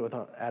 but do it with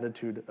an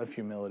attitude of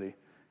humility.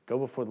 Go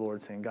before the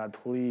Lord saying, God,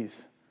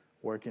 please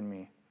work in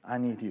me. I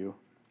need you.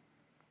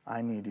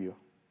 I need you.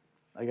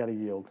 I got to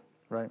yield,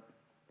 right?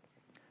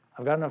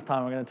 I've got enough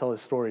time. I'm going to tell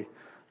this story.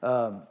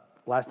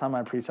 Last time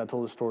I preached, I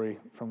told a story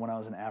from when I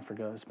was in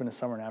Africa. I spent a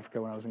summer in Africa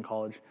when I was in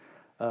college,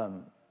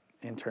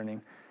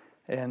 interning.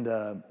 And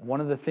one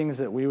of the things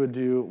that we would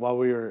do while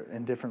we were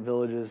in different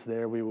villages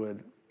there, we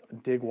would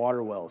dig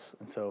water wells.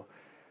 And so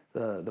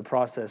the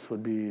process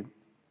would be,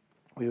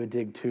 we would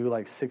dig 2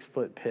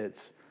 6-foot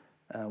pits.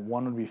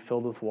 One would be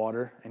filled with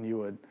water, and you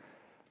would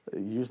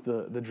use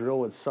the drill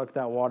would suck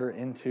that water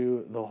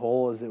into the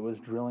hole as it was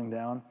drilling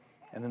down,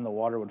 and then the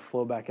water would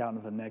flow back out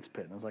into the next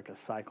pit. And it was like a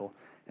cycle.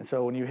 And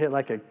so when you hit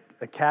like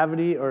a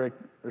cavity or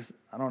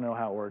I don't know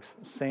how it works,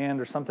 sand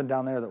or something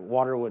down there that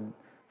water would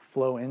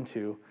flow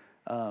into,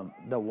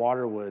 the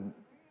water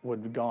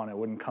would be gone. It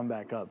wouldn't come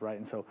back up, right?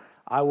 And so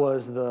I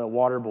was the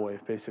water boy,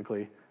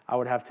 basically. I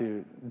would have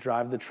to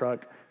drive the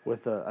truck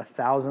with a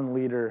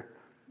 1,000-liter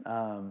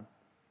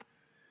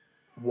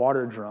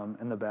water drum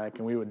in the back,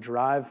 and we would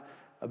drive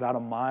about a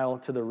mile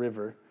to the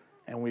river,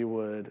 and we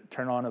would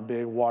turn on a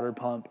big water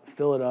pump,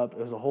 fill it up. It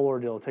was a whole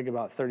ordeal. It would take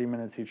about 30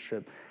 minutes each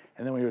trip,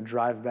 and then we would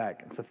drive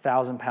back. It's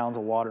 1,000 pounds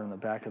of water in the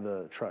back of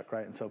the truck,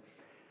 right? And so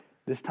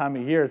this time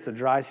of year, it's the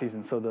dry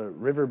season, so the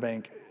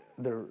riverbanks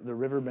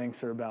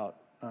are about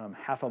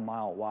half a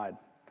mile wide.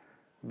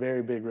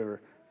 Very big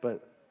river,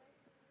 but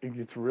it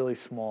gets really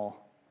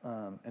small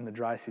in the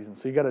dry season.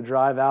 So you got to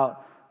drive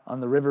out on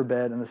the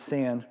riverbed in the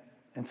sand,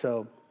 and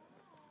so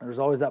there's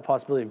always that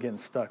possibility of getting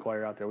stuck while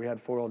you're out there. We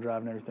had 4-wheel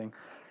drive and everything.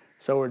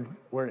 So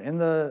we're in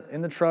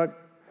the truck.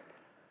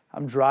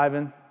 I'm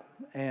driving,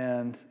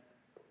 and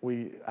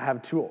I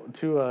have two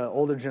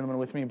older gentlemen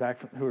with me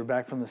who are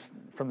back from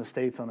the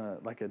States on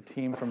a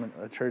team from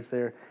a church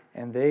there,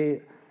 and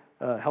they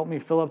help me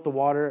fill up the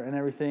water and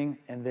everything,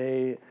 and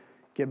they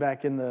get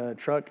back in the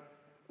truck.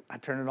 I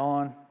turn it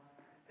on.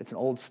 It's an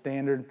old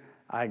Standard.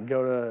 I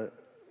go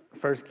to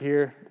first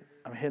gear.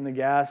 I'm hitting the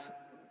gas.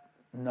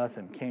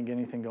 Nothing. Can't get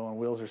anything going.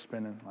 Wheels are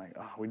spinning. Like,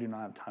 oh, we do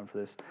not have time for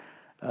this.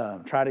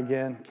 Tried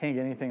again. Can't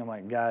get anything. I'm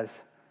like, guys,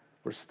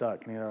 we're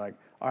stuck. And they're like,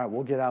 all right,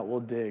 we'll get out. We'll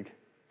dig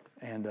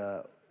and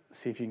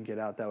see if you can get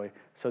out that way.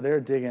 So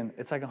they're digging.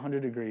 It's like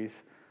 100 degrees,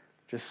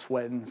 just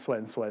sweating.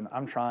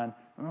 I'm trying.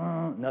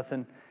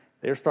 Nothing.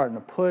 They're starting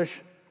to push.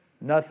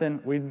 Nothing.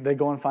 They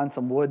go and find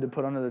some wood to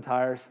put under the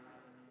tires.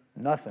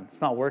 Nothing. It's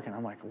not working.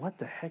 I'm like, what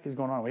the heck is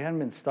going on? We hadn't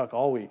been stuck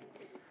all week.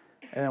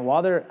 And then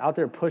while they're out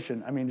there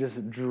pushing, I mean,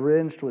 just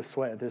drenched with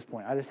sweat at this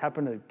point, I just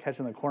happened to catch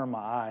in the corner of my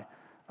eye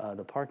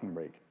the parking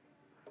brake.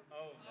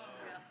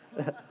 Oh,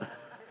 no.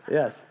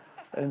 Yes.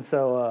 And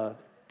so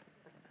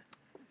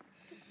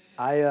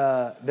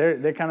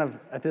they're kind of,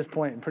 at this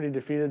point, pretty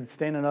defeated,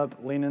 standing up,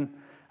 leaning.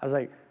 I was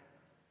like,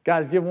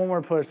 guys, give one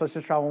more push. Let's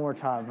just try one more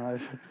time.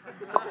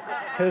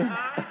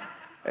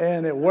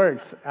 And it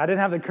works. I didn't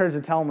have the courage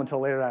to tell them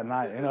until later that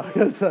night,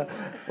 because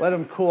let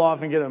them cool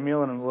off and get a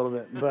meal in them a little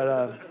bit.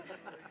 But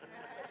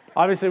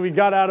obviously, we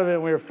got out of it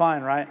and we were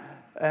fine, right?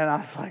 And I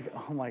was like,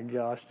 oh my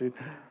gosh, dude.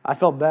 I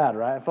felt bad,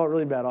 right? I felt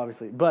really bad,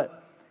 obviously. But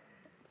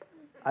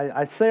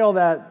I say all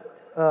that,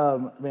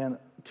 man,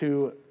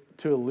 to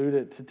allude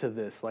it to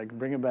this, like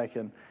bring it back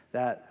in,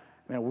 that,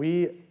 man,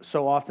 we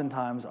so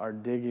oftentimes are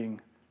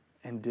digging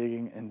and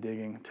digging and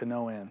digging to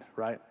no end,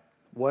 right?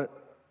 What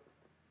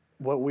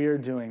we are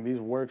doing, these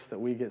works that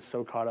we get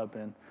so caught up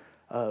in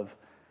of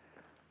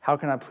how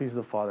can I please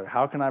the Father?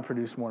 How can I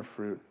produce more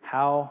fruit?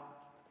 How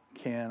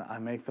can I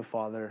make the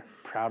Father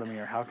proud of me?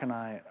 Or how can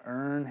I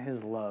earn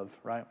his love,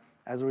 right?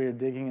 As we are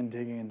digging and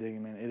digging and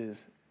digging, man,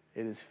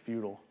 it is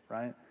futile,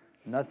 right?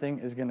 Nothing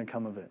is going to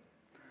come of it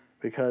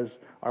because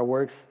our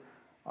works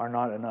are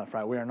not enough,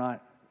 right? We are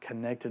not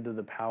connected to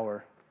the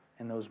power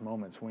in those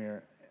moments when we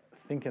are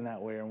thinking that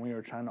way and we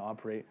are trying to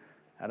operate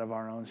out of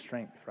our own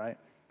strength, right?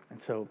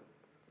 And so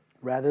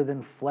rather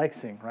than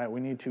flexing, right,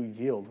 we need to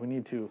yield. We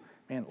need to,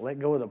 man, let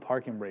go of the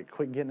parking brake.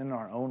 Quit getting in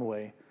our own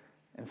way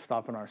and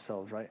stopping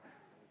ourselves, right?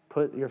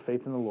 Put your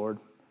faith in the Lord,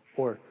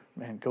 or,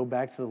 man, go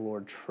back to the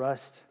Lord.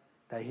 Trust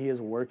that he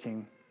is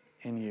working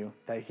in you,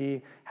 that he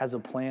has a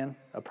plan,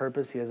 a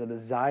purpose. He has a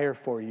desire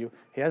for you.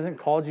 He hasn't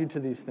called you to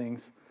these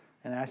things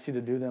and asked you to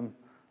do them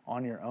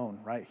on your own,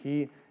 right?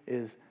 He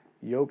is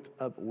yoked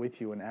up with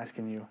you and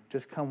asking you,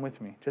 just come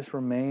with me. Just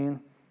remain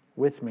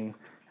with me,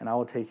 and I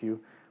will take you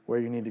where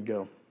you need to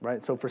go,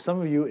 right? So for some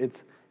of you,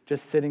 it's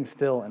just sitting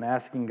still and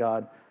asking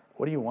God,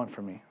 what do you want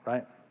from me,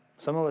 right?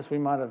 Some of us, we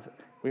might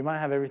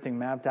have everything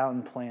mapped out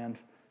and planned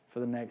for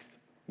the next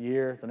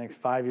year, the next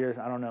 5 years.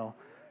 I don't know.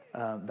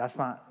 That's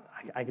not,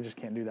 I just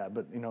can't do that.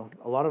 But,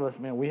 a lot of us,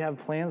 man, we have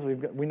plans.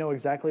 We know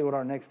exactly what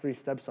our next 3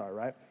 steps are,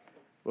 right?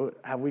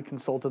 Have we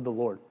consulted the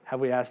Lord? Have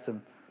we asked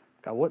him,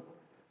 God, what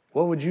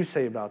would you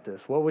say about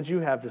this? What would you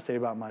have to say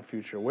about my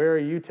future? Where are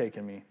you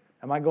taking me?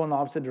 Am I going the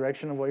opposite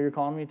direction of what you're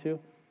calling me to?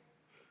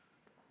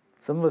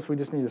 Some of us, we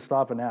just need to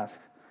stop and ask.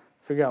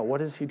 Figure out,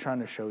 what is he trying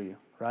to show you,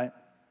 right?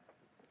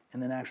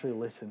 And then actually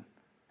listen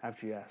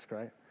after you ask,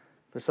 right?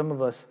 For some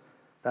of us,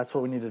 that's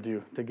what we need to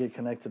do to get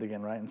connected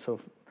again, right? And so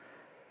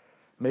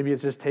maybe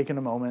it's just taking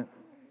a moment,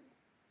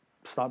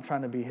 stop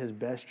trying to be his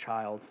best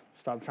child,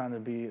 stop trying to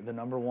be the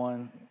number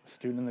one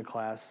student in the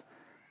class,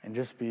 and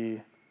just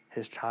be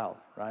his child,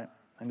 right?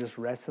 And just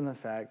rest in the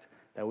fact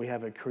that we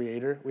have a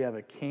creator, we have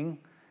a king,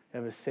 we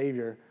have a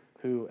savior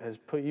who has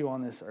put you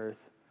on this earth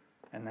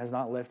and has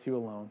not left you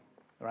alone,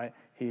 right?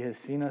 He has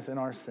seen us in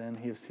our sin,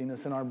 he has seen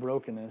us in our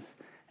brokenness,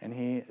 and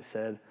he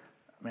said,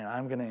 man,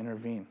 I'm going to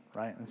intervene,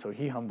 right? And so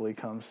he humbly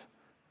comes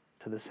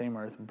to the same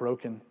earth,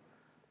 broken,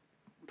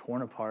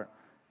 torn apart,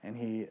 and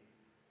he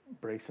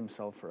breaks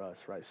himself for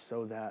us, right?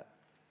 So that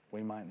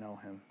we might know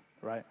him,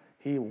 right?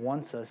 He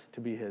wants us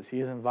to be his. He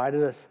has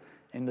invited us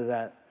into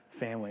that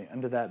family,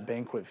 into that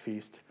banquet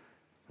feast,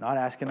 not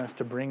asking us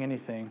to bring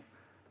anything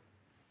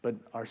but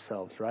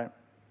ourselves, right?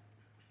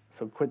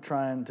 So quit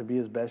trying to be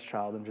his best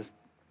child and just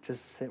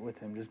sit with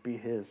him, just be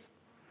his.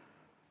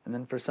 And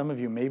then for some of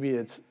you, maybe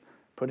it's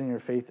putting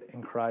your faith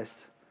in Christ,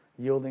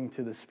 yielding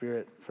to the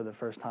Spirit for the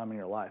first time in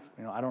your life.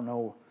 I don't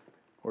know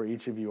where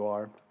each of you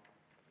are,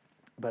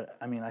 but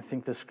I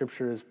think the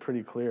scripture is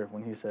pretty clear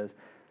when he says,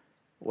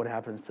 what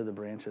happens to the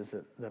branches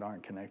that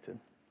aren't connected?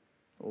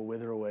 Will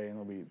wither away and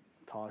will be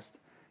tossed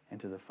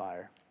into the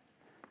fire.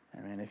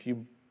 If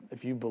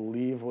you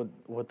believe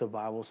what the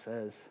Bible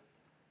says,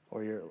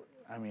 or you're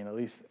at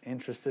least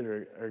interested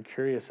or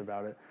curious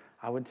about it,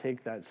 I would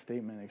take that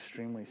statement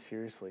extremely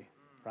seriously,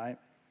 right?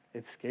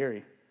 It's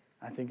scary.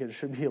 I think it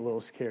should be a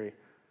little scary,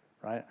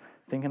 right?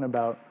 Thinking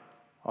about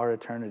our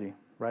eternity,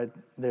 right?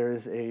 There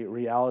is a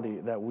reality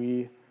that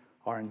we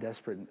are in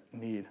desperate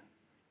need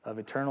of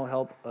eternal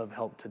help, of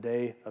help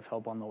today, of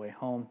help on the way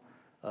home,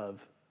 of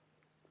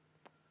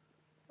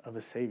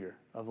a Savior,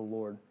 of a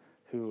Lord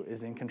who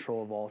is in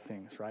control of all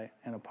things, right?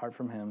 And apart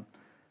from him,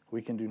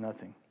 we can do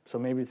nothing. So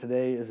maybe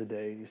today is a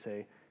day you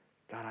say,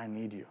 God, I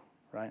need you,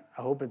 right?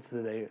 I hope it's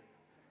the day,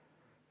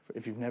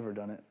 if you've never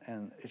done it,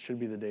 and it should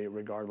be the day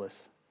regardless,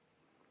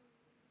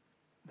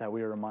 that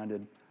we are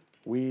reminded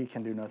we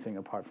can do nothing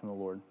apart from the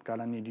Lord. God,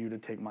 I need you to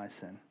take my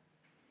sin.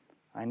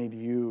 I need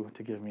you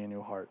to give me a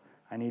new heart.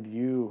 I need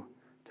you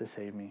to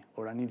save me.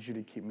 Lord, I need you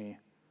to keep me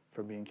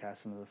from being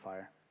cast into the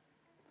fire.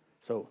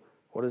 So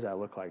what does that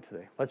look like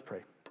today? Let's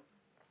pray.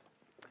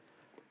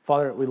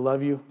 Father, we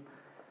love you.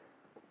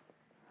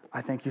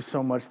 I thank you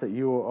so much that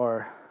you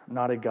are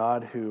not a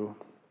God who,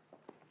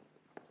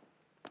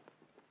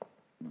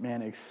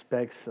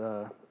 expects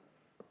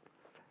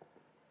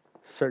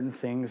certain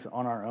things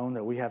on our own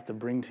that we have to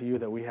bring to you,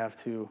 that we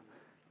have to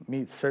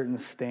meet certain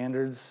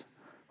standards.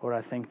 Lord,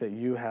 I think that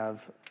you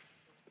have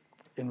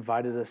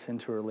invited us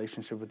into a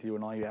relationship with you,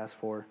 and all you ask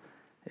for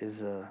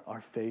is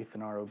our faith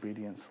and our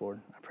obedience, Lord.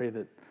 I pray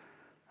that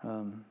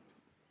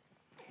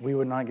we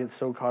would not get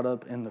so caught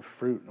up in the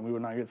fruit, and we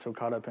would not get so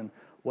caught up in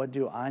what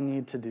do I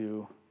need to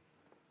do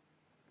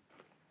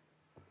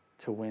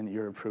to win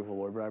your approval,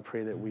 Lord. But I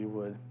pray that we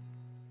would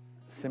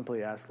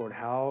simply ask, Lord,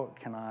 how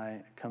can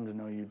I come to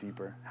know you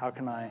deeper? How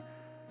can I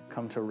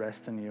come to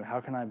rest in you? How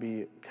can I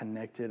be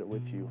connected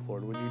with you,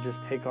 Lord? Would you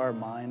just take our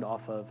mind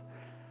off of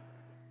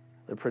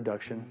the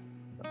production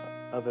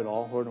of it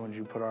all, Lord, and would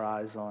you put our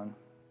eyes on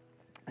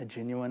a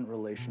genuine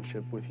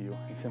relationship with you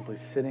and simply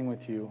sitting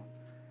with you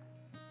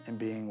and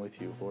being with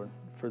you, Lord.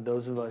 For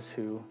those of us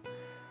who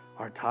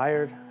are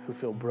tired, who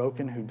feel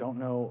broken, who don't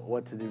know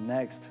what to do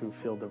next, who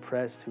feel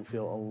depressed, who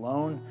feel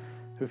alone,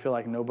 who feel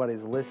like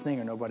nobody's listening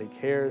or nobody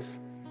cares,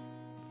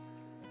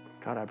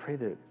 God, I pray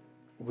that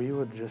we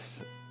would just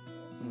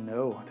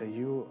know that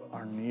you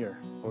are near.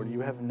 Lord, you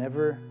have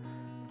never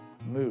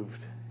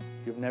moved.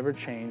 You've never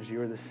changed.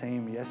 You are the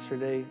same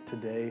yesterday,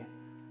 today,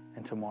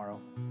 and tomorrow.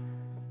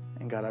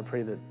 And God, I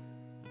pray that,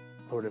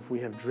 Lord, if we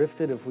have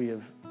drifted, if we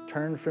have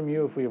turned from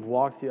you, if we have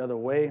walked the other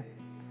way,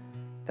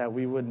 that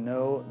we would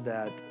know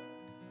that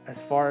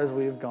as far as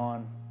we have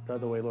gone the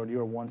other way, Lord, you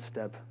are one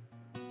step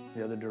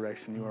the other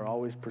direction. You are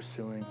always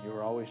pursuing. You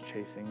are always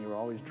chasing. You are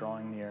always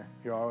drawing near.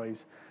 You're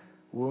always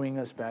wooing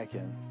us back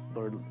in.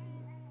 Lord,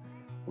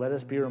 let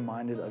us be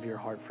reminded of your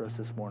heart for us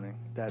this morning,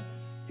 that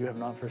you have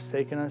not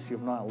forsaken us. You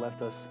have not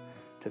left us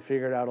to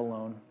figure it out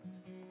alone.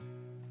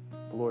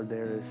 Lord,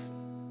 there is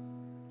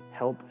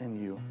help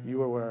in you.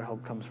 You are where our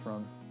help comes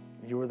from.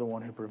 You are the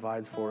one who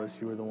provides for us.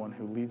 You are the one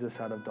who leads us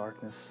out of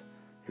darkness.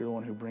 You're the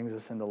one who brings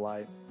us into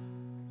light.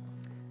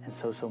 And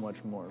so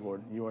much more,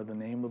 Lord. You are the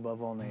name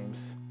above all names,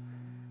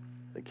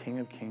 the King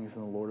of kings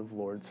and the Lord of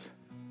lords.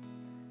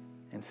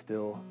 And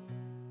still,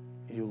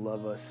 you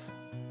love us.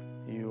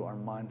 You are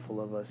mindful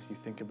of us. You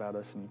think about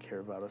us and you care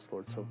about us,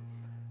 Lord. So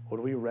would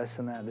we rest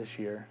in that this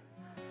year?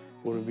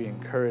 Would we be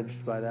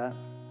encouraged by that?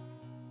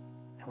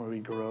 And would we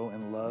grow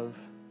in love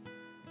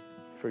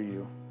for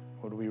you?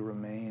 Would we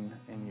remain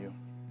in you?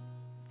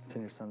 It's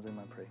in your Son's name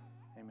I pray.